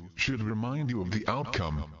 2, should remind you of the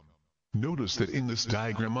outcome. Notice that in this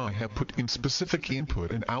diagram I have put in specific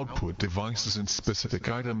input and output devices and specific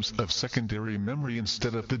items of secondary memory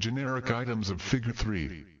instead of the generic items of Figure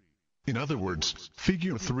 3. In other words,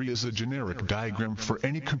 Figure 3 is a generic diagram for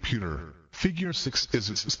any computer. Figure 6 is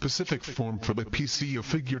its specific form for the PC of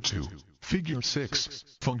Figure 2. Figure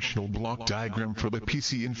 6, functional block diagram for the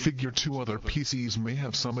PC in Figure 2. Other PCs may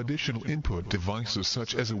have some additional input devices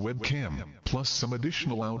such as a webcam, plus some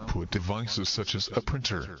additional output devices such as a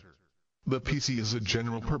printer. The PC is a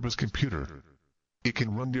general-purpose computer. It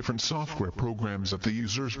can run different software programs at the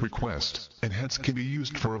user's request, and hence can be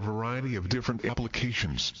used for a variety of different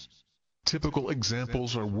applications. Typical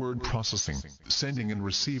examples are word processing, sending and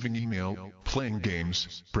receiving email, playing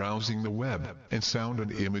games, browsing the web, and sound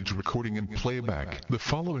and image recording and playback. The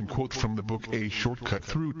following quote from the book A Shortcut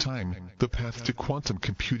Through Time, The Path to Quantum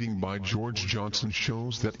Computing by George Johnson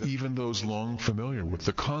shows that even those long familiar with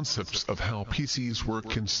the concepts of how PCs work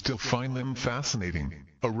can still find them fascinating.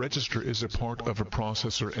 A register is a part of a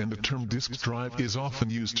processor and the term disk drive is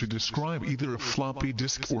often used to describe either a floppy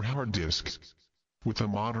disk or hard disk. With a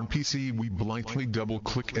modern PC we blithely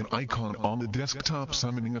double-click an icon on the desktop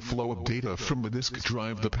summoning a flow of data from the disk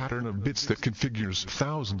drive. The pattern of bits that configures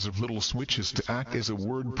thousands of little switches to act as a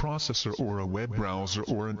word processor or a web browser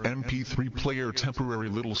or an MP3 player. Temporary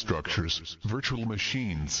little structures, virtual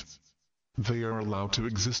machines. They are allowed to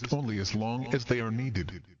exist only as long as they are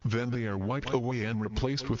needed. Then they are wiped away and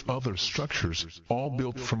replaced with other structures, all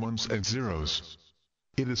built from ones and zeros.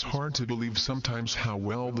 It is hard to believe sometimes how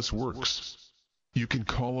well this works. You can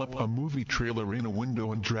call up a movie trailer in a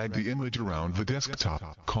window and drag the image around the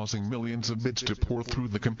desktop, causing millions of bits to pour through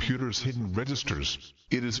the computer's hidden registers.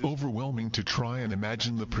 It is overwhelming to try and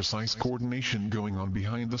imagine the precise coordination going on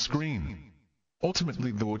behind the screen.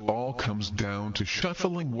 Ultimately though, it all comes down to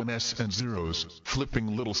shuffling ones and zeros,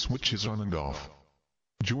 flipping little switches on and off.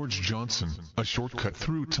 George Johnson, A Shortcut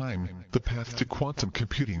Through Time, The Path to Quantum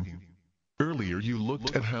Computing. Earlier you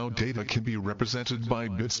looked at how data can be represented by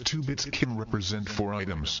bits. 2 bits can represent 4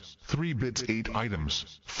 items, 3 bits 8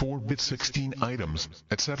 items, 4 bits 16 items,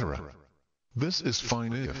 etc. This is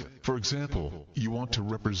fine if, for example, you want to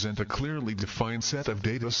represent a clearly defined set of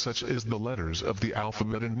data such as the letters of the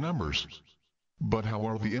alphabet and numbers. But how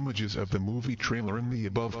are the images of the movie trailer in the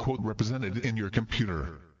above quote represented in your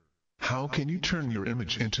computer? How can you turn your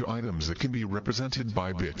image into items that can be represented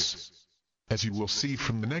by bits? As you will see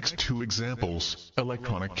from the next 2 examples,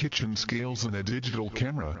 electronic kitchen scales and a digital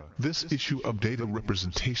camera, this issue of data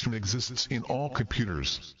representation exists in all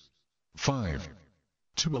computers. 5.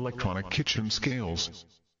 2 electronic kitchen scales.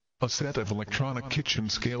 A set of electronic kitchen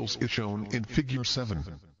scales is shown in Figure 7.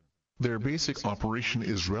 Their basic operation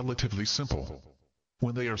is relatively simple.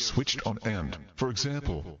 When they are switched on and, for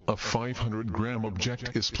example, a 500-gram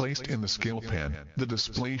object is placed in the scale pan, the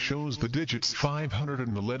display shows the digits 500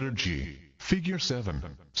 and the letter G. Figure 7.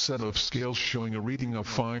 Set of scales showing a reading of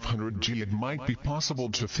 500 G. It might be possible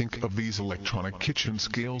to think of these electronic kitchen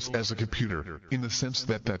scales as a computer, in the sense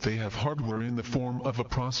that they have hardware in the form of a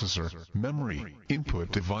processor, memory,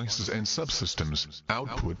 input devices and subsystems,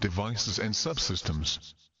 output devices and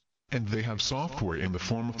subsystems. And they have software in the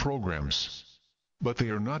form of programs. But they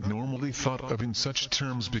are not normally thought of in such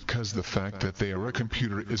terms because the fact that they are a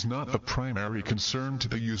computer is not a primary concern to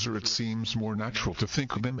the user. It seems more natural to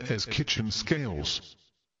think of them as kitchen scales.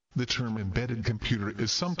 The term embedded computer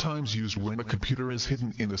is sometimes used when a computer is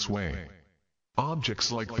hidden in this way.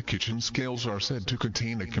 Objects like the kitchen scales are said to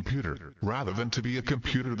contain a computer. Rather than to be a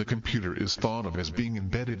computer, the computer is thought of as being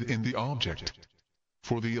embedded in the object.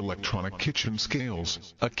 For the electronic kitchen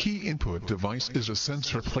scales, a key input device is a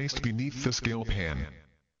sensor placed beneath the scale pan.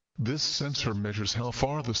 This sensor measures how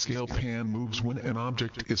far the scale pan moves when an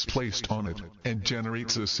object is placed on it, and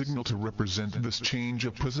generates a signal to represent this change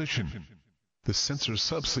of position. The sensor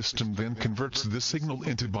subsystem then converts this signal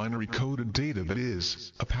into binary coded data, that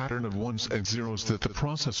is, a pattern of ones and zeros that the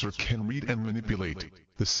processor can read and manipulate.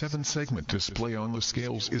 The 7-segment display on the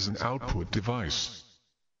scales is an output device.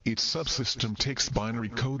 Each subsystem takes binary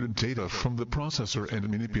coded data from the processor and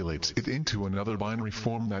manipulates it into another binary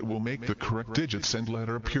form that will make the correct digits and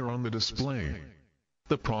letter appear on the display.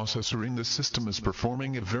 The processor in the system is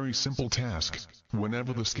performing a very simple task.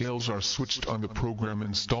 Whenever the scales are switched on, the program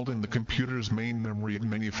installed in the computer's main memory and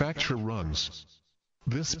manufacturer runs.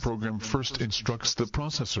 This program first instructs the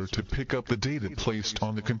processor to pick up the data placed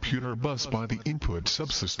on the computer bus by the input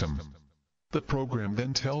subsystem. The program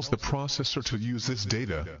then tells the processor to use this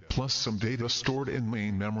data, plus some data stored in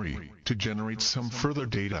main memory, to generate some further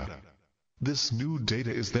data. This new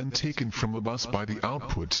data is then taken from the bus by the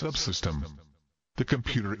output subsystem. The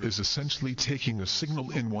computer is essentially taking a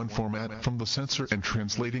signal in one format from the sensor and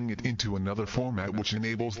translating it into another format, which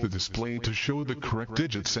enables the display to show the correct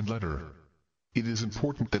digits and letter. It is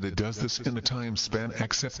important that it does this in a time span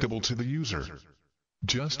acceptable to the user.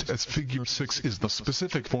 Just as Figure 6 is the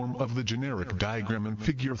specific form of the generic diagram in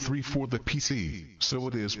Figure 3 for the PC, so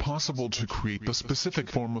it is possible to create the specific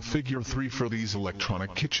form of Figure 3 for these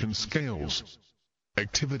electronic kitchen scales.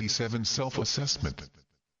 Activity 7: Self-assessment.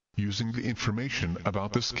 Using the information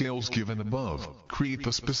about the scales given above, create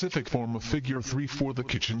the specific form of Figure 3 for the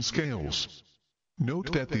kitchen scales.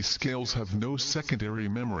 Note that these scales have no secondary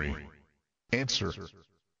memory. Answer.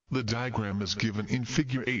 The diagram is given in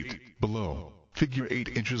Figure 8, below. Figure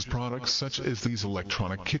 8 inches products such as these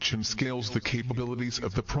electronic kitchen scales. The capabilities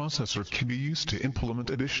of the processor can be used to implement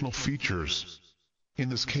additional features. In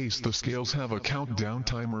this case, the scales have a countdown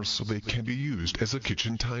timer, so they can be used as a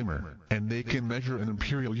kitchen timer, and they can measure in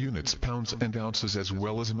imperial units, pounds and ounces, as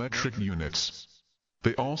well as metric units.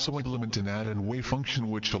 They also implement an add and weigh function,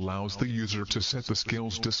 which allows the user to set the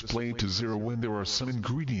scales display to 0 when there are some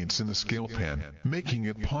ingredients in the scale pan, making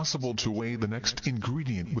it possible to weigh the next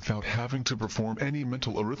ingredient without having to perform any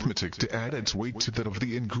mental arithmetic to add its weight to that of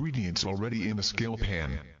the ingredients already in the scale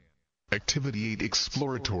pan. Activity 8: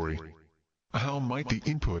 Exploratory. How might the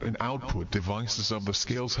input and output devices of the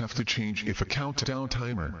scales have to change if a countdown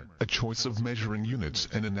timer, a choice of measuring units,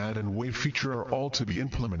 and an add and weigh feature are all to be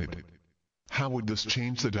implemented? How would this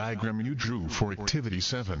change the diagram you drew for Activity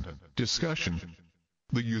 7? Discussion.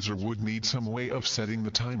 The user would need some way of setting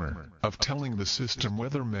the timer, of telling the system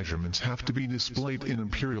whether measurements have to be displayed in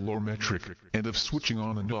imperial or metric, and of switching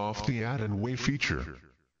on and off the add and weigh feature.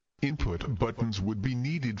 Input buttons would be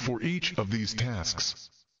needed for each of these tasks.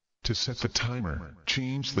 To set the timer,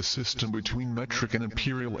 change the system between metric and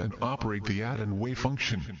imperial, and operate the add and weigh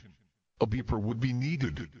function. A beeper would be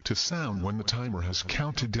needed to sound when the timer has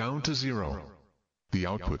counted down to 0. The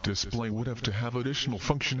output display would have to have additional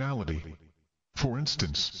functionality. For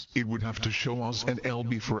instance, it would have to show Oz and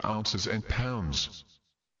LB for ounces and pounds.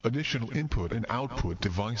 Additional input and output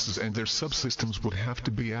devices and their subsystems would have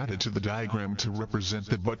to be added to the diagram to represent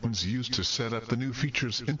the buttons used to set up the new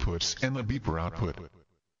features inputs and the beeper output.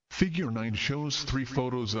 Figure 9 shows 3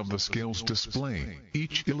 photos of the scales display,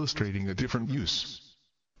 each illustrating a different use.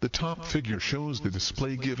 The top figure shows the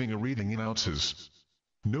display giving a reading in ounces.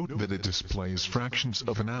 Note that it displays fractions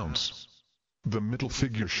of an ounce. The middle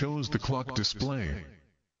figure shows the clock display.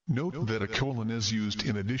 Note that a colon is used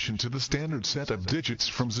in addition to the standard set of digits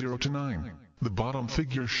from 0 to 9. The bottom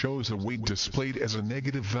figure shows a weight displayed as a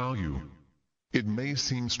negative value. It may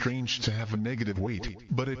seem strange to have a negative weight,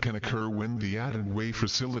 but it can occur when the added weight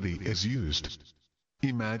facility is used.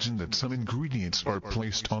 Imagine that some ingredients are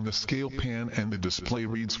placed on the scale pan and the display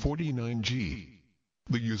reads 49g.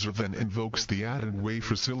 The user then invokes the added weight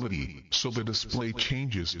facility, so the display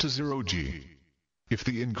changes to 0g. If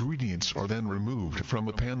the ingredients are then removed from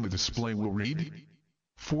the pan, the display will read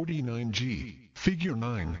 49g. Figure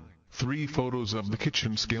 9. 3 photos of the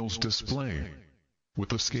kitchen scales display. With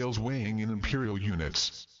the scales weighing in imperial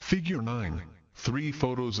units. Figure 9. 3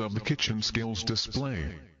 photos of the kitchen scales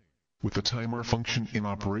display. With the timer function in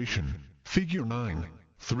operation. Figure 9.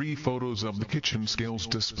 3 photos of the kitchen scales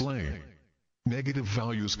display. Negative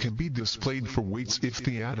values can be displayed for weights if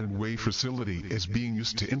the added weight facility is being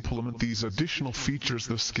used. To implement these additional features,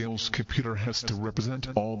 the scales computer has to represent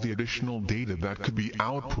all the additional data that could be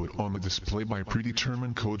output on the display by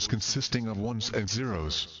predetermined codes consisting of ones and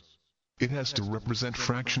zeros. It has to represent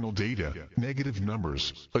fractional data, negative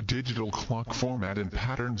numbers, a digital clock format and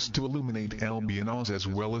patterns to illuminate L, B and Oz as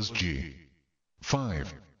well as G.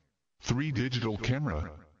 5. 3 digital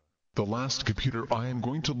camera. The last computer I am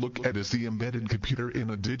going to look at is the embedded computer in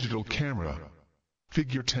a digital camera.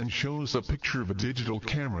 Figure 10 shows a picture of a digital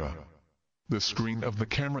camera. The screen of the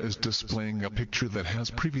camera is displaying a picture that has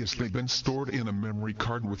previously been stored in a memory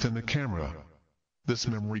card within the camera. This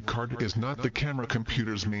memory card is not the camera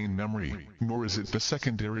computer's main memory, nor is it the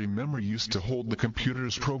secondary memory used to hold the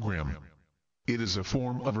computer's program. It is a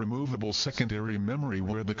form of removable secondary memory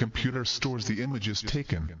where the computer stores the images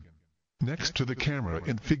taken. Next to the camera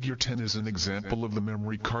in Figure 10 is an example of the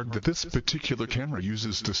memory card that this particular camera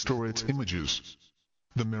uses to store its images.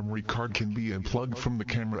 The memory card can be unplugged from the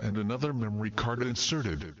camera and another memory card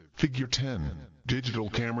inserted. Figure 10.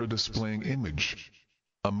 Digital camera displaying image.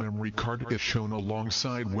 A memory card is shown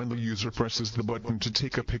alongside when the user presses the button to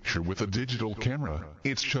take a picture with a digital camera.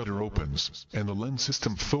 Its shutter opens, and the lens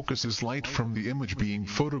system focuses light from the image being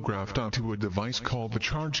photographed onto a device called the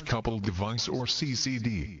charge-coupled device or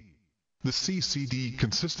CCD. The CCD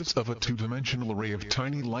consists of a two-dimensional array of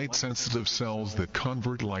tiny light-sensitive cells that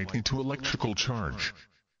convert light into electrical charge.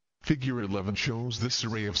 Figure 11 shows this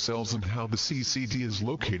array of cells and how the CCD is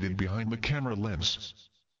located behind the camera lens.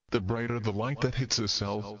 The brighter the light that hits a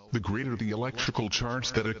cell, the greater the electrical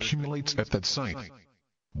charge that accumulates at that site.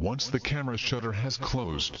 Once the camera shutter has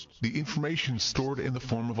closed, the information stored in the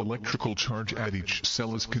form of electrical charge at each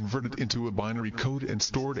cell is converted into a binary code and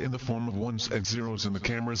stored in the form of ones and zeros in the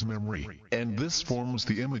camera's memory, and this forms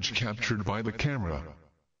the image captured by the camera.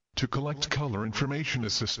 To collect color information, a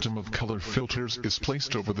system of color filters is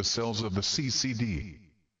placed over the cells of the CCD.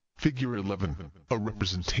 Figure 11, a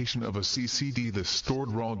representation of a CCD. The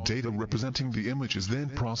stored raw data representing the image is then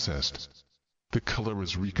processed. The color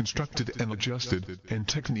is reconstructed and adjusted, and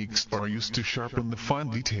techniques are used to sharpen the fine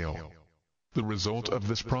detail. The result of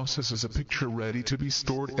this process is a picture ready to be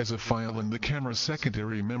stored as a file in the camera's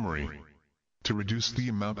secondary memory. To reduce the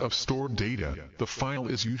amount of stored data, the file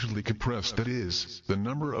is usually compressed, that is, the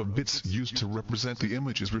number of bits used to represent the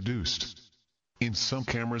image is reduced. In some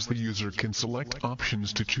cameras, the user can select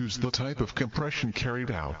options to choose the type of compression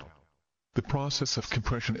carried out. The process of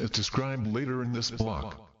compression is described later in this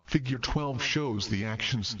block. Figure 12 shows the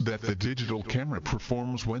actions that the digital camera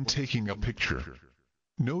performs when taking a picture.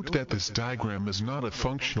 Note that this diagram is not a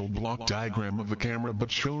functional block diagram of the camera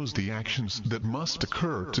but shows the actions that must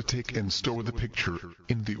occur to take and store the picture,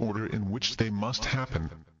 in the order in which they must happen.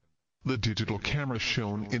 The digital camera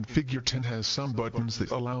shown in Figure 10 has some buttons that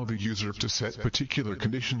allow the user to set particular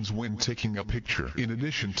conditions when taking a picture. In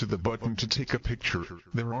addition to the button to take a picture,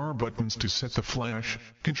 there are buttons to set the flash,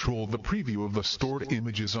 control the preview of the stored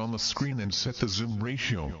images on the screen and set the zoom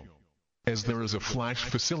ratio. As there is a flash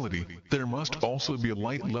facility, there must also be a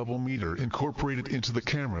light level meter incorporated into the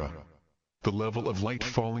camera. The level of light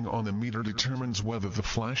falling on the meter determines whether the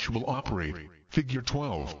flash will operate. Figure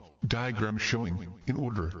 12. Diagram showing, in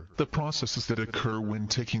order, the processes that occur when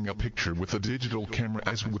taking a picture with a digital camera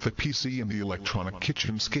as with a PC and the electronic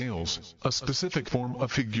kitchen scales. A specific form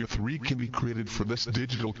of Figure 3 can be created for this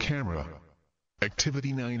digital camera.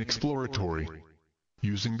 Activity 9 Exploratory.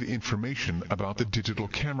 Using the information about the digital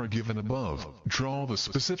camera given above, draw the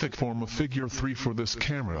specific form of Figure 3 for this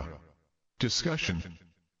camera. Discussion.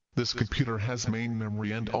 This computer has main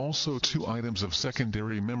memory and also 2 items of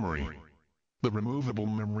secondary memory. The removable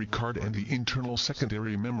memory card and the internal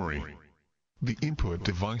secondary memory. The input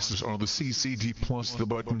devices are the CCD plus the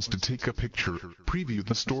buttons to take a picture, preview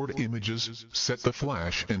the stored images, set the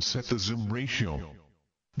flash and set the zoom ratio.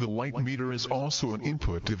 The light meter is also an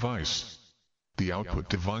input device. The output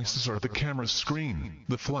devices are the camera screen,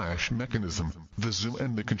 the flash mechanism, the zoom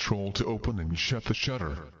and the control to open and shut the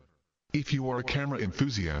shutter. If you are a camera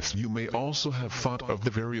enthusiast, you may also have thought of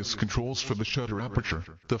the various controls for the shutter aperture,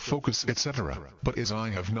 the focus, etc., but as I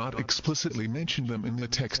have not explicitly mentioned them in the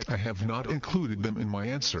text, I have not included them in my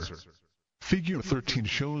answer. Figure 13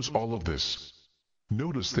 shows all of this.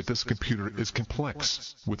 Notice that this computer is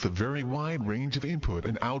complex, with a very wide range of input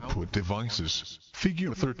and output devices.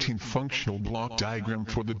 Figure 13 functional block diagram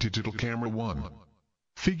for the digital camera 1.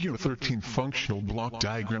 Figure 13 functional block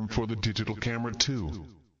diagram for the digital camera 2.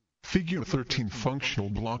 Figure 13 functional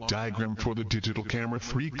block diagram for the digital camera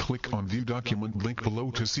 3. Click on View Document link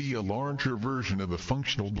below to see a larger version of the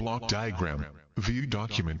functional block diagram. View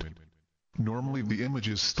Document. Normally the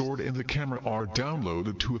images stored in the camera are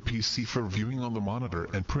downloaded to a PC for viewing on the monitor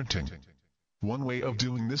and printing. One way of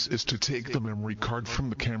doing this is to take the memory card from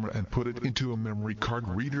the camera and put it into a memory card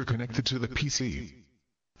reader connected to the PC.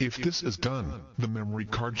 If this is done, the memory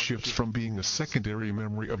card shifts from being a secondary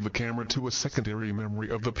memory of the camera to a secondary memory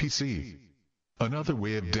of the PC. Another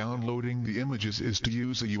way of downloading the images is to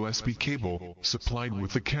use a USB cable, supplied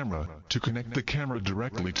with the camera, to connect the camera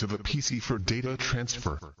directly to the PC for data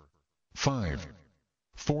transfer. 5.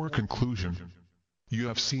 For conclusion, you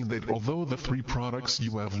have seen that although the three products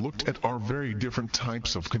you have looked at are very different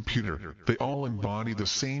types of computer, they all embody the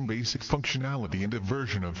same basic functionality, and a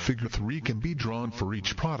version of Figure 3 can be drawn for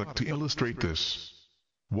each product to illustrate this.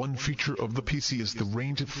 One feature of the PC is the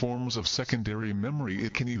range of forms of secondary memory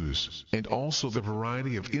it can use, and also the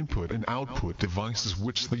variety of input and output devices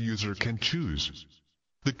which the user can choose.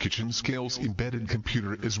 The Kitchen Scales embedded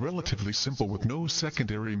computer is relatively simple with no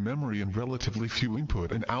secondary memory and relatively few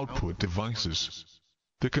input and output devices.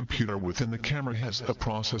 The computer within the camera has a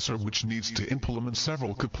processor which needs to implement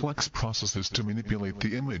several complex processes to manipulate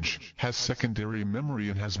the image, has secondary memory,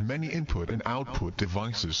 and has many input and output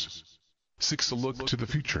devices. 6. A look to the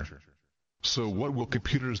future. So what will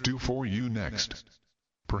computers do for you next?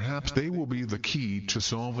 Perhaps they will be the key to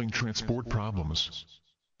solving transport problems.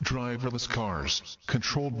 Driverless cars,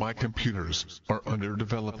 controlled by computers, are under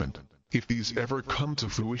development. If these ever come to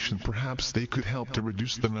fruition, perhaps they could help to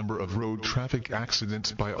reduce the number of road traffic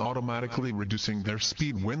accidents by automatically reducing their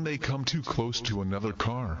speed when they come too close to another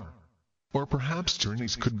car. Or perhaps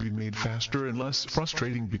journeys could be made faster and less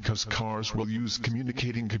frustrating because cars will use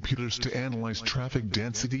communicating computers to analyze traffic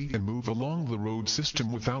density and move along the road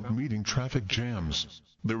system without meeting traffic jams.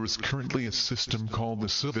 There is currently a system called the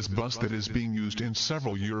Civis bus that is being used in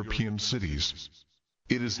several European cities.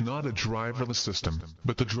 It is not a driverless system,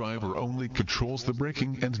 but the driver only controls the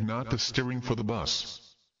braking and not the steering for the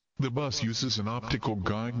bus. The bus uses an optical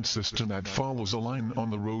guidance system that follows a line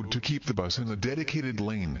on the road to keep the bus in a dedicated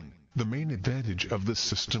lane. The main advantage of this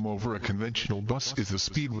system over a conventional bus is the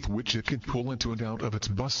speed with which it can pull into and out of its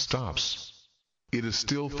bus stops. It is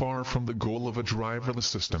still far from the goal of a driverless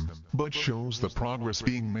system, but shows the progress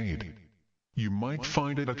being made. You might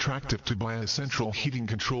find it attractive to buy a central heating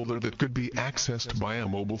controller that could be accessed by a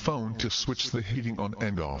mobile phone to switch the heating on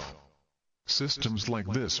and off. Systems like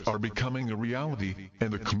this are becoming a reality,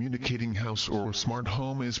 and the communicating house or smart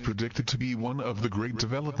home is predicted to be one of the great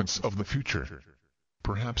developments of the future.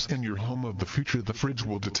 Perhaps in your home of the future the fridge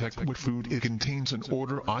will detect what food it contains and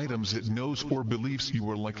order items it knows or believes you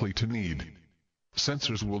are likely to need.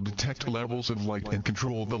 Sensors will detect levels of light and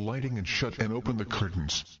control the lighting and shut and open the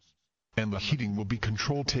curtains. And the heating will be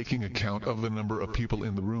controlled taking account of the number of people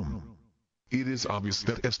in the room. It is obvious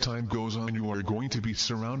that as time goes on you are going to be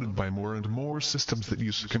surrounded by more and more systems that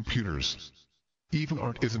use computers. Even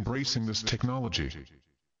art is embracing this technology.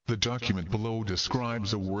 The document below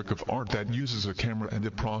describes a work of art that uses a camera and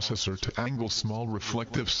a processor to angle small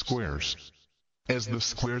reflective squares. As the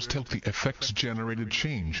squares tilt, the effects generated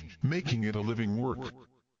change, making it a living work.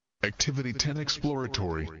 Activity 10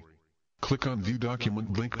 Exploratory. Click on View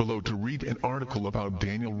Document link below to read an article about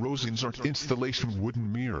Daniel Rosen's art installation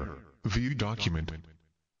Wooden Mirror. View Document.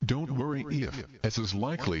 Don't worry if, as is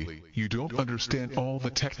likely, you don't understand all the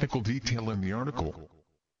technical detail in the article.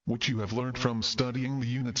 What you have learned from studying the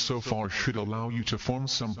unit so far should allow you to form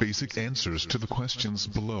some basic answers to the questions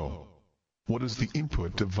below. What is the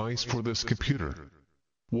input device for this computer?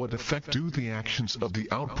 What effect do the actions of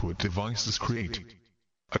the output devices create?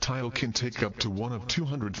 A tile can take up to one of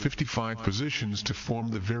 255 positions to form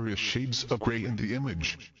the various shades of gray in the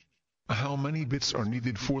image. How many bits are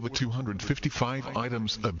needed for the 255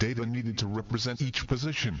 items of data needed to represent each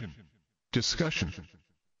position? Discussion.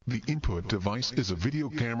 The input device is a video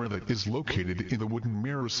camera that is located in the wooden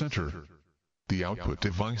mirror center. The output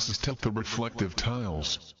devices tilt the reflective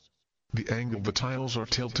tiles. The angle the tiles are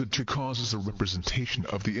tilted to causes a representation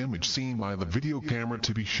of the image seen by the video camera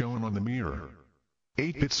to be shown on the mirror.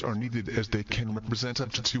 8 bits are needed as they can represent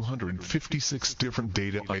up to 256 different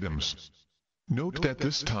data items. Note that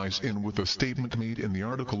this ties in with a statement made in the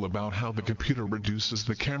article about how the computer reduces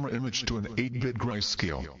the camera image to an 8-bit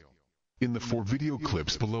grayscale. In the 4 video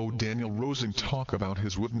clips below, Daniel Rosen talk about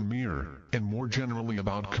his wooden mirror, and more generally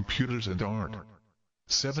about computers and art.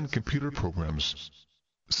 7 computer programs.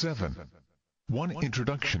 7. 1.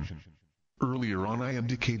 Introduction. Earlier on I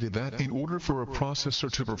indicated that in order for a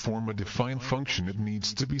processor to perform a defined function it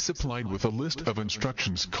needs to be supplied with a list of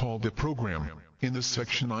instructions called a program. In this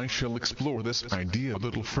section I shall explore this idea a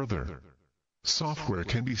little further. Software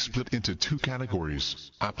can be split into 2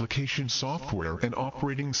 categories, application software and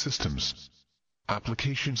operating systems.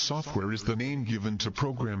 Application software is the name given to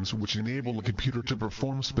programs which enable a computer to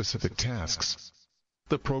perform specific tasks.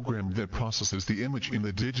 The program that processes the image in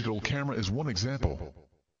the digital camera is one example.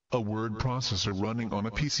 A word processor running on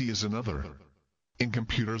a PC is another. In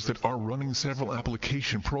computers that are running several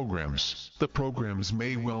application programs, the programs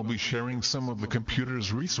may well be sharing some of the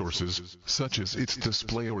computer's resources, such as its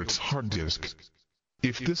display or its hard disk.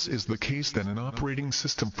 If this is the case, then an operating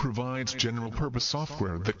system provides general-purpose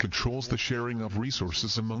software that controls the sharing of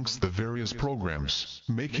resources amongst the various programs,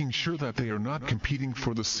 making sure that they are not competing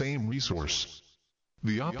for the same resource.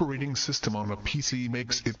 The operating system on a PC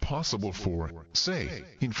makes it possible for, say,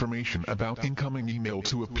 information about incoming email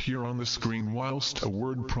to appear on the screen whilst a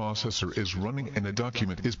word processor is running and a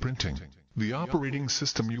document is printing. The operating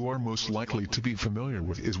system you are most likely to be familiar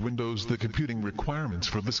with is Windows. The computing requirements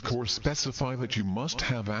for this course specify that you must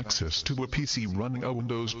have access to a PC running a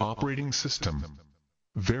Windows operating system.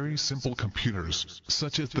 Very simple computers,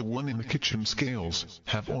 such as the one in the kitchen scales,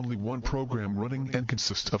 have only one program running and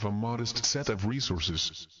consist of a modest set of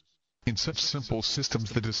resources. In such simple systems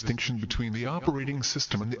the distinction between the operating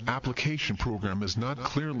system and the application program is not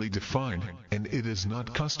clearly defined, and it is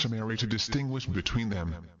not customary to distinguish between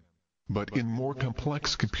them. But in more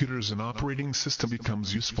complex computers an operating system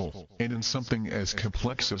becomes useful, and in something as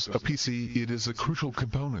complex as a PC it is a crucial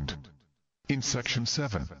component. In section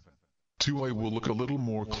 7. 2 I will look a little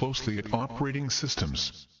more closely at operating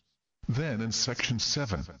systems. Then in section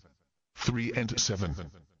 7, 3 and 7,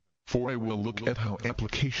 4 I will look at how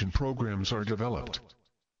application programs are developed.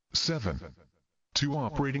 7. 2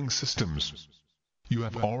 Operating systems. You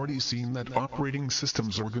have already seen that operating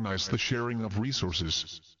systems organize the sharing of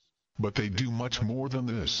resources. But they do much more than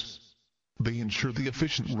this. They ensure the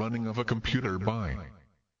efficient running of a computer by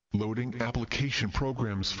loading application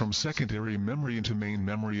programs from secondary memory into main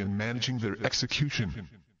memory and managing their execution.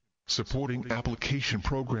 Supporting application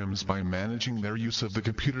programs by managing their use of the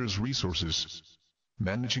computer's resources.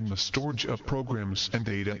 Managing the storage of programs and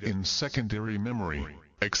data in secondary memory.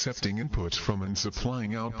 Accepting inputs from and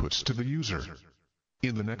supplying outputs to the user.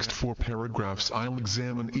 In the next 4 paragraphs I'll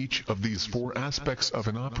examine each of these 4 aspects of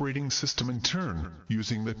an operating system in turn,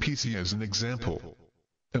 using the PC as an example.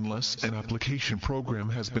 Unless an application program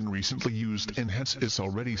has been recently used and hence is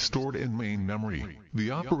already stored in main memory,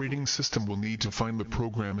 the operating system will need to find the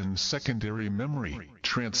program in secondary memory,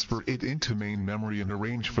 transfer it into main memory and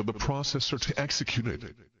arrange for the processor to execute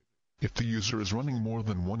it. If the user is running more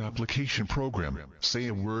than one application program, say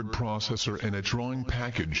a word processor and a drawing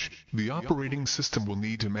package, the operating system will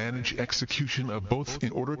need to manage execution of both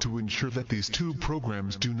in order to ensure that these 2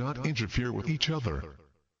 programs do not interfere with each other.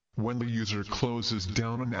 When the user closes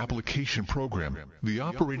down an application program, the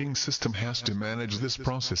operating system has to manage this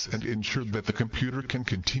process and ensure that the computer can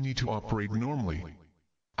continue to operate normally.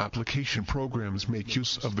 Application programs make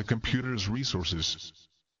use of the computer's resources.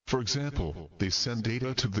 For example, they send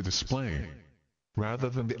data to the display. Rather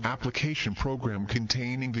than the application program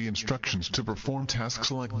containing the instructions to perform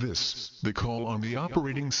tasks like this, they call on the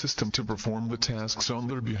operating system to perform the tasks on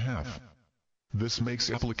their behalf. This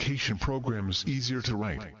makes application programs easier to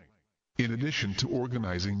write. In addition to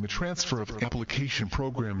organizing the transfer of application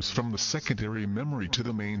programs from the secondary memory to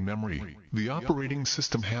the main memory, the operating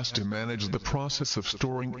system has to manage the process of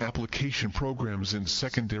storing application programs in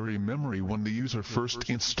secondary memory when the user first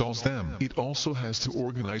installs them. It also has to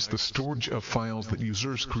organize the storage of files that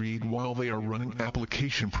users create while they are running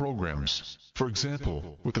application programs. For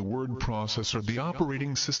example, with a word processor, the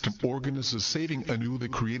operating system organizes saving a newly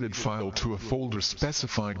created file to a folder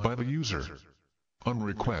specified by the user. On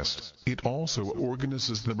request, it also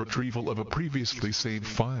organizes the retrieval of a previously saved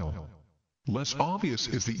file. Less obvious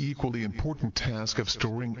is the equally important task of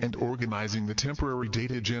storing and organizing the temporary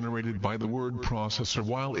data generated by the word processor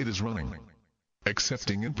while it is running.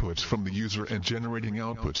 Accepting inputs from the user and generating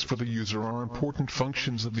outputs for the user are important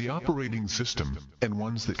functions of the operating system, and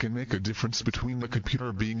ones that can make a difference between the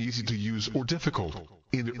computer being easy to use or difficult.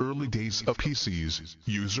 In the early days of PCs,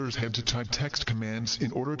 users had to type text commands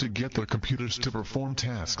in order to get their computers to perform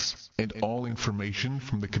tasks, and all information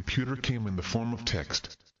from the computer came in the form of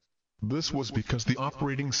text. This was because the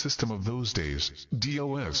operating system of those days,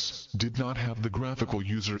 DOS, did not have the graphical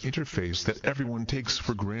user interface that everyone takes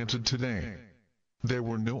for granted today. There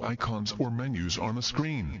were no icons or menus on the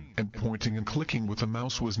screen, and pointing and clicking with a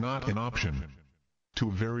mouse was not an option. To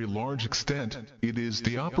a very large extent, it is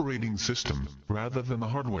the operating system, rather than the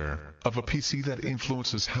hardware, of a PC that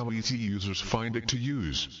influences how easy users find it to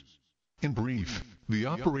use. In brief, the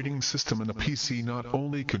operating system in a PC not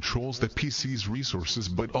only controls the PC's resources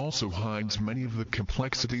but also hides many of the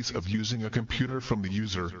complexities of using a computer from the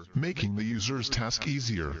user, making the user's task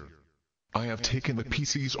easier. I have taken the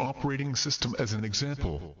PC's operating system as an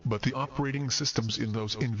example, but the operating systems in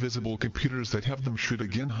those invisible computers that have them should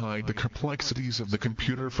again hide the complexities of the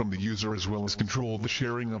computer from the user as well as control the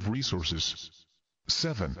sharing of resources.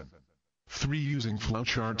 7. 3. Using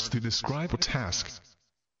flowcharts to describe a task.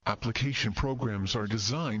 Application programs are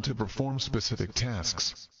designed to perform specific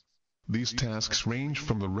tasks. These tasks range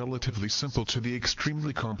from the relatively simple to the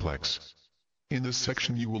extremely complex. In this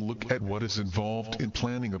section you will look at what is involved in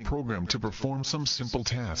planning a program to perform some simple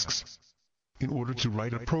tasks. In order to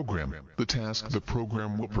write a program, the task the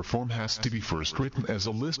program will perform has to be first written as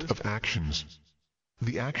a list of actions.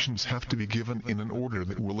 The actions have to be given in an order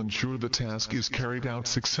that will ensure the task is carried out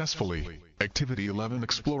successfully. Activity 11.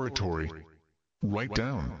 Exploratory. Write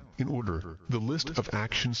down, in order, the list of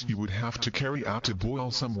actions you would have to carry out to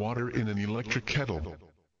boil some water in an electric kettle.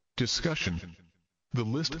 Discussion. The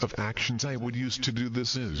list of actions I would use to do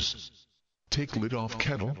this is: take lid off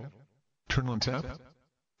kettle, turn on tap,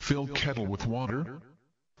 fill kettle with water,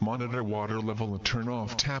 monitor water level and turn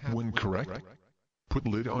off tap when correct, put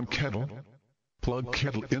lid on kettle, plug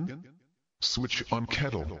kettle in, switch on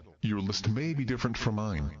kettle. Your list may be different from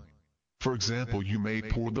mine. For example, you may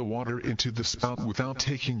pour the water into the spout without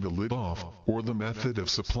taking the lid off, or the method of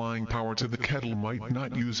supplying power to the kettle might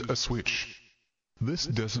not use a switch. This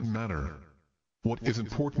doesn't matter. What is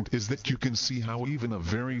important is that you can see how even a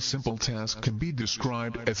very simple task can be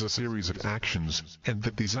described as a series of actions, and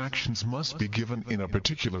that these actions must be given in a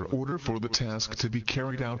particular order for the task to be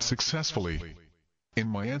carried out successfully. In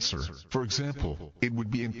my answer, for example, it would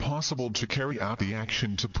be impossible to carry out the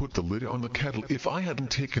action to put the lid on the kettle if I hadn't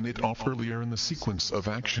taken it off earlier in the sequence of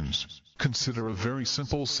actions. Consider a very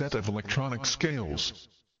simple set of electronic scales.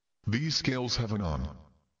 These scales have an on,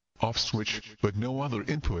 off switch, but no other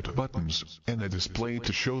input buttons, and a display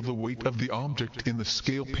to show the weight of the object in the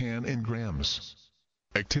scale pan in grams.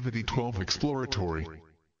 Activity 12. Exploratory.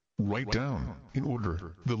 Write down, in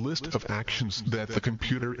order, the list of actions that the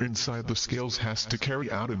computer inside the scales has to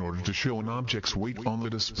carry out in order to show an object's weight on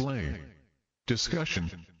the display.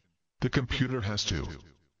 Discussion. The computer has to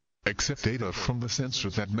accept data from the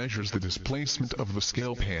sensor that measures the displacement of the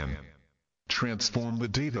scale pan, transform the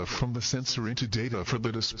data from the sensor into data for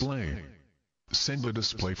the display, send the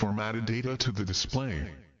display formatted data to the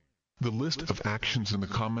display. The list of actions in the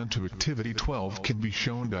comment to Activity 12 can be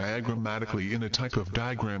shown diagrammatically in a type of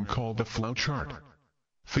diagram called a flowchart.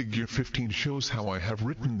 Figure 15 shows how I have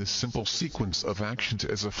written this simple sequence of actions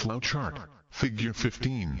as a flowchart. Figure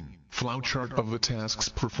 15. Flowchart of the tasks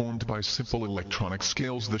performed by simple electronic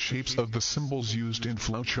scales. The shapes of the symbols used in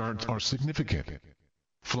flowcharts are significant.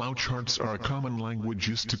 Flowcharts are a common language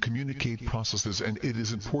used to communicate processes, and it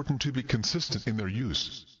is important to be consistent in their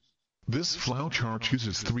use. This flowchart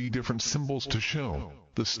uses 3 different symbols to show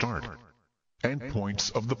the start, end points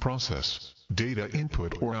of the process, data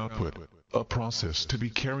input or output, a process to be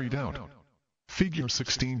carried out. Figure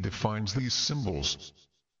 16 defines these symbols.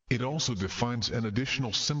 It also defines an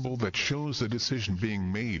additional symbol that shows a decision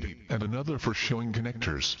being made, and another for showing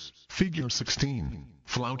connectors. Figure 16.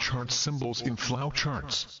 Flowchart symbols. In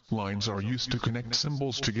flowcharts, lines are used to connect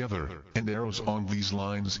symbols together, and arrows on these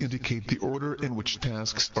lines indicate the order in which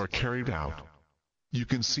tasks are carried out. You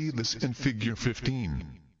can see this in Figure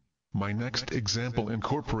 15. My next example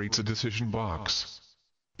incorporates a decision box.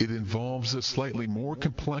 It involves a slightly more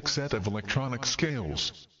complex set of electronic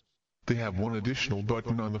scales. They have one additional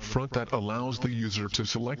button on the front that allows the user to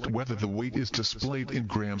select whether the weight is displayed in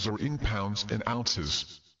grams or in pounds and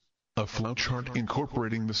ounces. A flowchart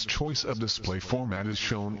incorporating this choice of display format is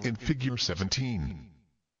shown in Figure 17.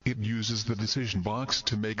 It uses the decision box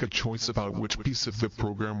to make a choice about which piece of the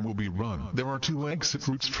program will be run. There are 2 exit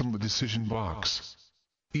routes from the decision box.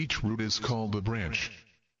 Each route is called a branch.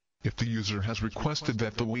 If the user has requested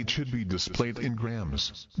that the weight should be displayed in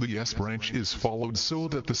grams, the yes branch is followed so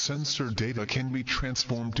that the sensor data can be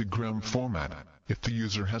transformed to gram format. If the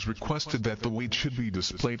user has requested that the weight should be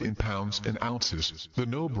displayed in pounds and ounces, the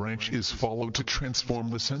no branch is followed to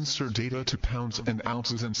transform the sensor data to pounds and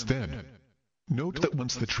ounces instead. Note that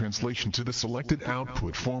once the translation to the selected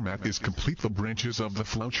output format is complete, the branches of the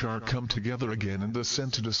flowchart come together again and the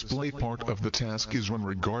send to display part of the task is run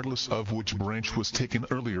regardless of which branch was taken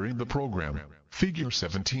earlier in the program. Figure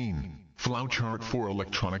 17. Flowchart for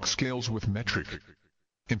electronic scales with metric.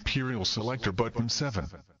 Imperial selector button 7.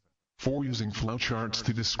 For using flowcharts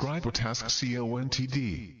to describe a task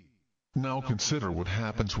CONTD. Now consider what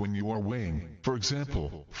happens when you are weighing, for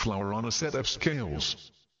example, flour on a set of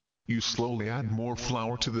scales. You slowly add more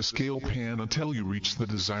flour to the scale pan until you reach the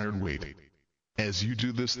desired weight. As you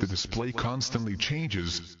do this, the display constantly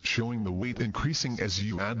changes, showing the weight increasing as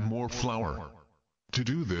you add more flour. To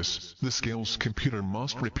do this, the scales computer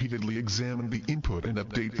must repeatedly examine the input and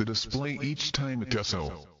update the display each time it does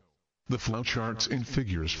so. The flowcharts in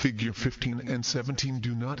figure 15 and 17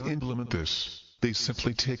 do not implement this. They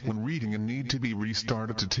simply take one reading and need to be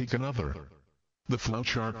restarted to take another. The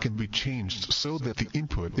flowchart can be changed so that the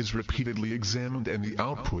input is repeatedly examined and the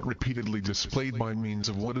output repeatedly displayed by means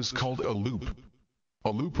of what is called a loop.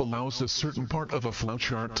 A loop allows a certain part of a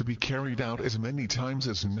flowchart to be carried out as many times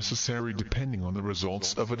as necessary depending on the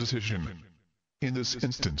results of a decision. In this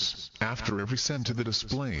instance, after every send to the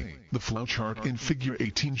display, the flowchart in figure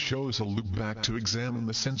 18 shows a loop back to examine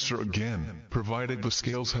the sensor again, provided the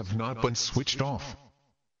scales have not been switched off.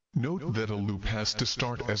 Note that a loop has to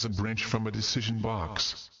start as a branch from a decision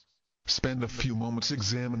box. Spend a few moments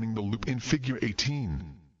examining the loop in figure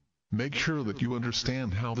 18. Make sure that you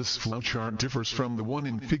understand how this flowchart differs from the one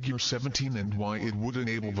in figure 17 and why it would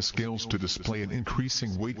enable the scales to display an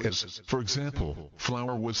increasing weight as, for example,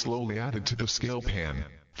 flour was slowly added to the scale pan.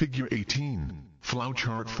 Figure 18.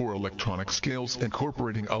 Flowchart for electronic scales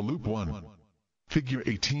incorporating a loop 1. Figure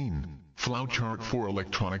 18. Flowchart for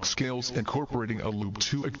electronic scales incorporating a loop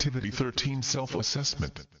 2. Activity 13.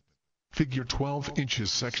 Self-assessment. Figure 12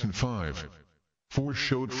 inches section 5. 4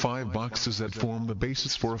 showed 5 boxes that form the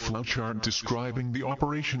basis for a flowchart describing the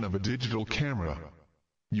operation of a digital camera.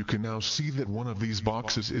 You can now see that one of these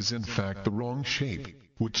boxes is in fact the wrong shape.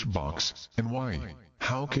 Which box, and why?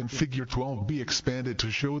 How can figure 12 be expanded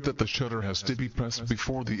to show that the shutter has to be pressed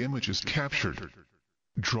before the image is captured?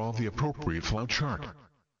 Draw the appropriate flowchart.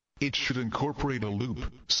 It should incorporate a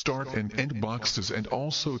loop, start and end boxes and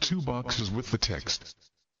also 2 boxes with the text.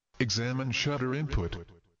 Examine shutter input.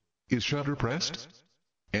 Is shutter pressed?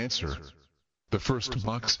 Answer. The first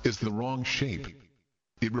box is the wrong shape.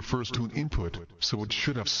 It refers to an input, so it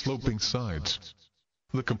should have sloping sides.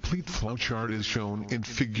 The complete flowchart is shown in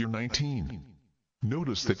figure 19.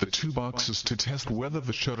 Notice that the 2 boxes to test whether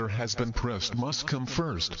the shutter has been pressed must come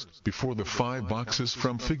first, before the 5 boxes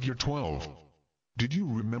from figure 12. Did you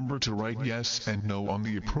remember to write yes and no on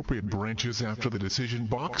the appropriate branches after the decision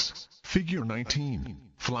box? Figure 19.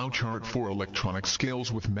 Flowchart for electronic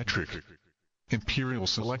scales with metric. Imperial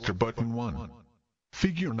selector button 1.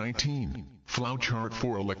 Figure 19. Flowchart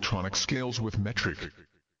for electronic scales with metric.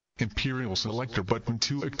 Imperial selector button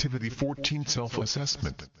 2. Activity 14.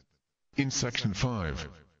 Self-assessment. In section 5.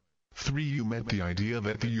 3 you met the idea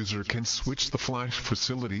that the user can switch the flash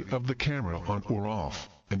facility of the camera on or off,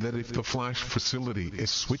 and that if the flash facility is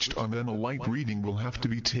switched on then a light reading will have to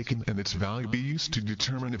be taken and its value be used to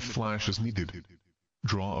determine if flash is needed.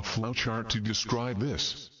 Draw a flowchart to describe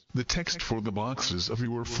this. The text for the boxes of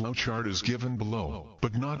your flowchart is given below,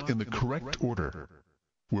 but not in the correct order.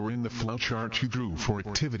 Where in the flowchart you drew for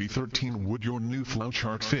activity 13 would your new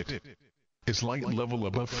flowchart fit? Is light level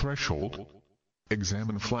above threshold?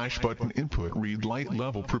 Examine flash button input. Read light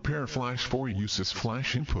level. Prepare flash for use. Is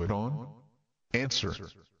flash input on? Answer.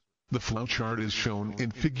 The flowchart is shown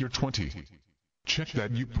in figure 20. Check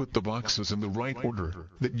that you put the boxes in the right order,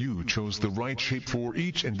 that you chose the right shape for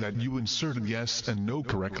each and that you inserted yes and no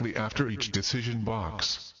correctly after each decision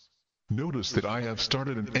box. Notice that I have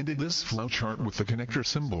started and ended this flowchart with the connector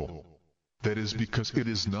symbol. That is because it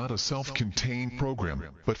is not a self-contained program,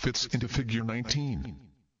 but fits into figure 19.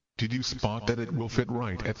 Did you spot that it will fit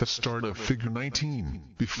right at the start of figure 19,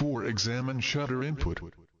 before examine shutter input?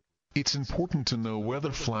 It's important to know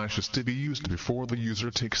whether flash is to be used before the user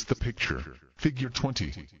takes the picture. Figure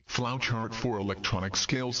 20. Flowchart for electronic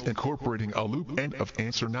scales incorporating a loop. End of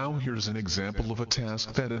answer. Now here's an example of a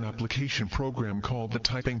task that an application program called the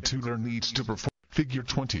Typing Tutor needs to perform. Figure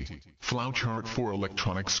 20. Flowchart for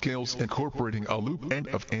electronic scales incorporating a loop. End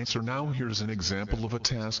of answer. Now here's an example of a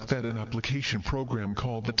task that an application program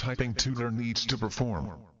called the Typing Tutor needs to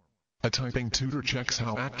perform. A typing tutor checks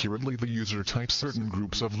how accurately the user types certain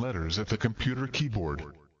groups of letters at the computer keyboard.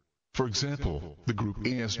 For example, the group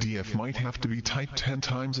ASDF might have to be typed 10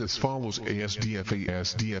 times as follows: ASDF,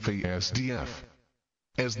 ASDF, ASDF.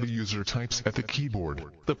 As the user types at the keyboard,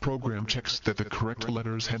 the program checks that the correct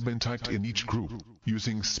letters have been typed in each group,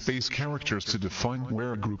 using space characters to define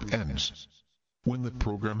where a group ends. When the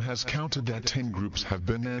program has counted that 10 groups have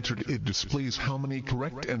been entered, it displays how many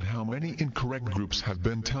correct and how many incorrect groups have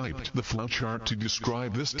been typed. The flowchart to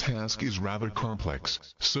describe this task is rather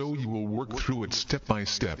complex, so you will work through it step by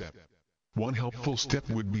step. One helpful step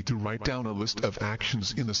would be to write down a list of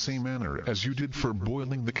actions in the same manner as you did for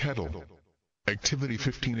boiling the kettle. Activity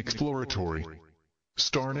 15: Exploratory.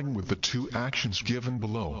 Starting with the 2 actions given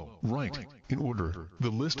below, write, in order, the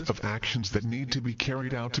list of actions that need to be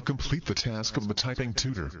carried out to complete the task of the typing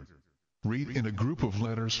tutor. Read in a group of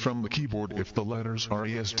letters from the keyboard. If the letters are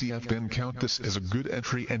ASDF, then count this as a good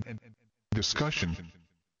entry. And discussion.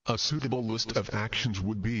 A suitable list of actions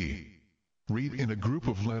would be: read in a group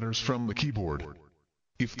of letters from the keyboard.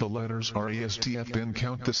 If the letters are ASDF, then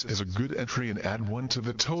count this as a good entry and add 1 to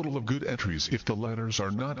the total of good entries. If the letters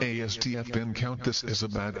are not ASDF, then count this as a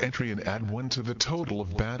bad entry and add 1 to the total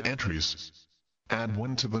of bad entries. Add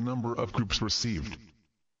 1 to the number of groups received.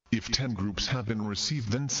 If 10 groups have been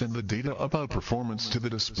received, then send the data about performance to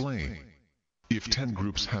the display. If 10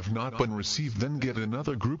 groups have not been received, then get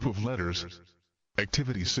another group of letters.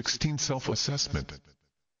 Activity 16: Self-assessment.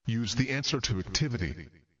 Use the answer to activity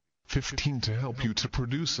 15 to help you to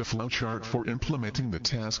produce a flowchart for implementing the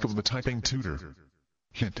task of the typing tutor.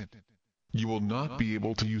 Hint: you will not be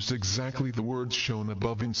able to use exactly the words shown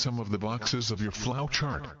above in some of the boxes of your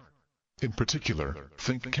flowchart. In particular,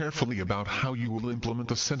 think carefully about how you will implement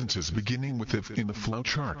the sentences beginning with "if" in the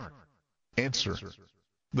flowchart. Answer: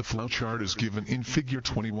 the flowchart is given in Figure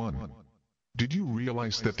 21. Did you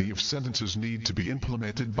realize that the "if" sentences need to be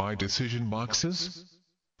implemented by decision boxes?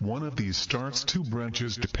 One of these starts 2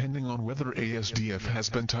 branches depending on whether ASDF has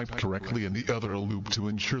been typed correctly, and the other a loop to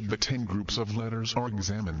ensure that 10 groups of letters are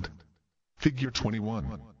examined. Figure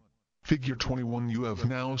 21. Figure 21. You have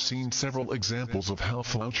now seen several examples of how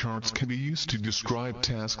flowcharts can be used to describe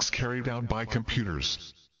tasks carried out by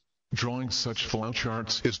computers. Drawing such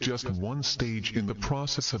flowcharts is just one stage in the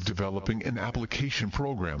process of developing an application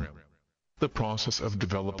program. The process of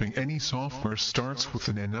developing any software starts with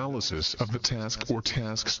an analysis of the task or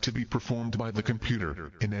tasks to be performed by the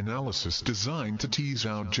computer, an analysis designed to tease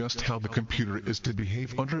out just how the computer is to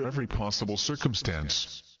behave under every possible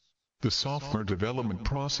circumstance. The software development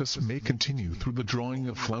process may continue through the drawing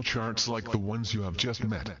of flowcharts like the ones you have just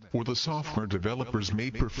met, or the software developers may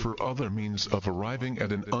prefer other means of arriving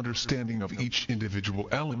at an understanding of each individual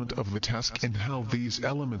element of the task and how these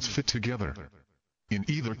elements fit together. In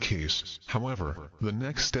either case, however, the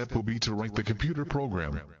next step will be to write the computer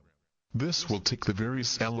program. This will take the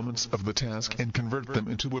various elements of the task and convert them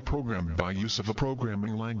into a program by use of a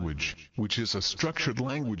programming language, which is a structured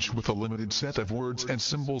language with a limited set of words and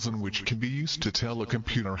symbols and which can be used to tell a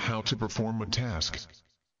computer how to perform a task.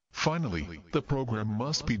 Finally, the program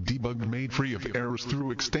must be debugged, made free of errors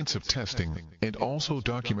through extensive testing, and also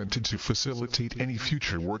documented to facilitate any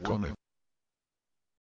future work on it.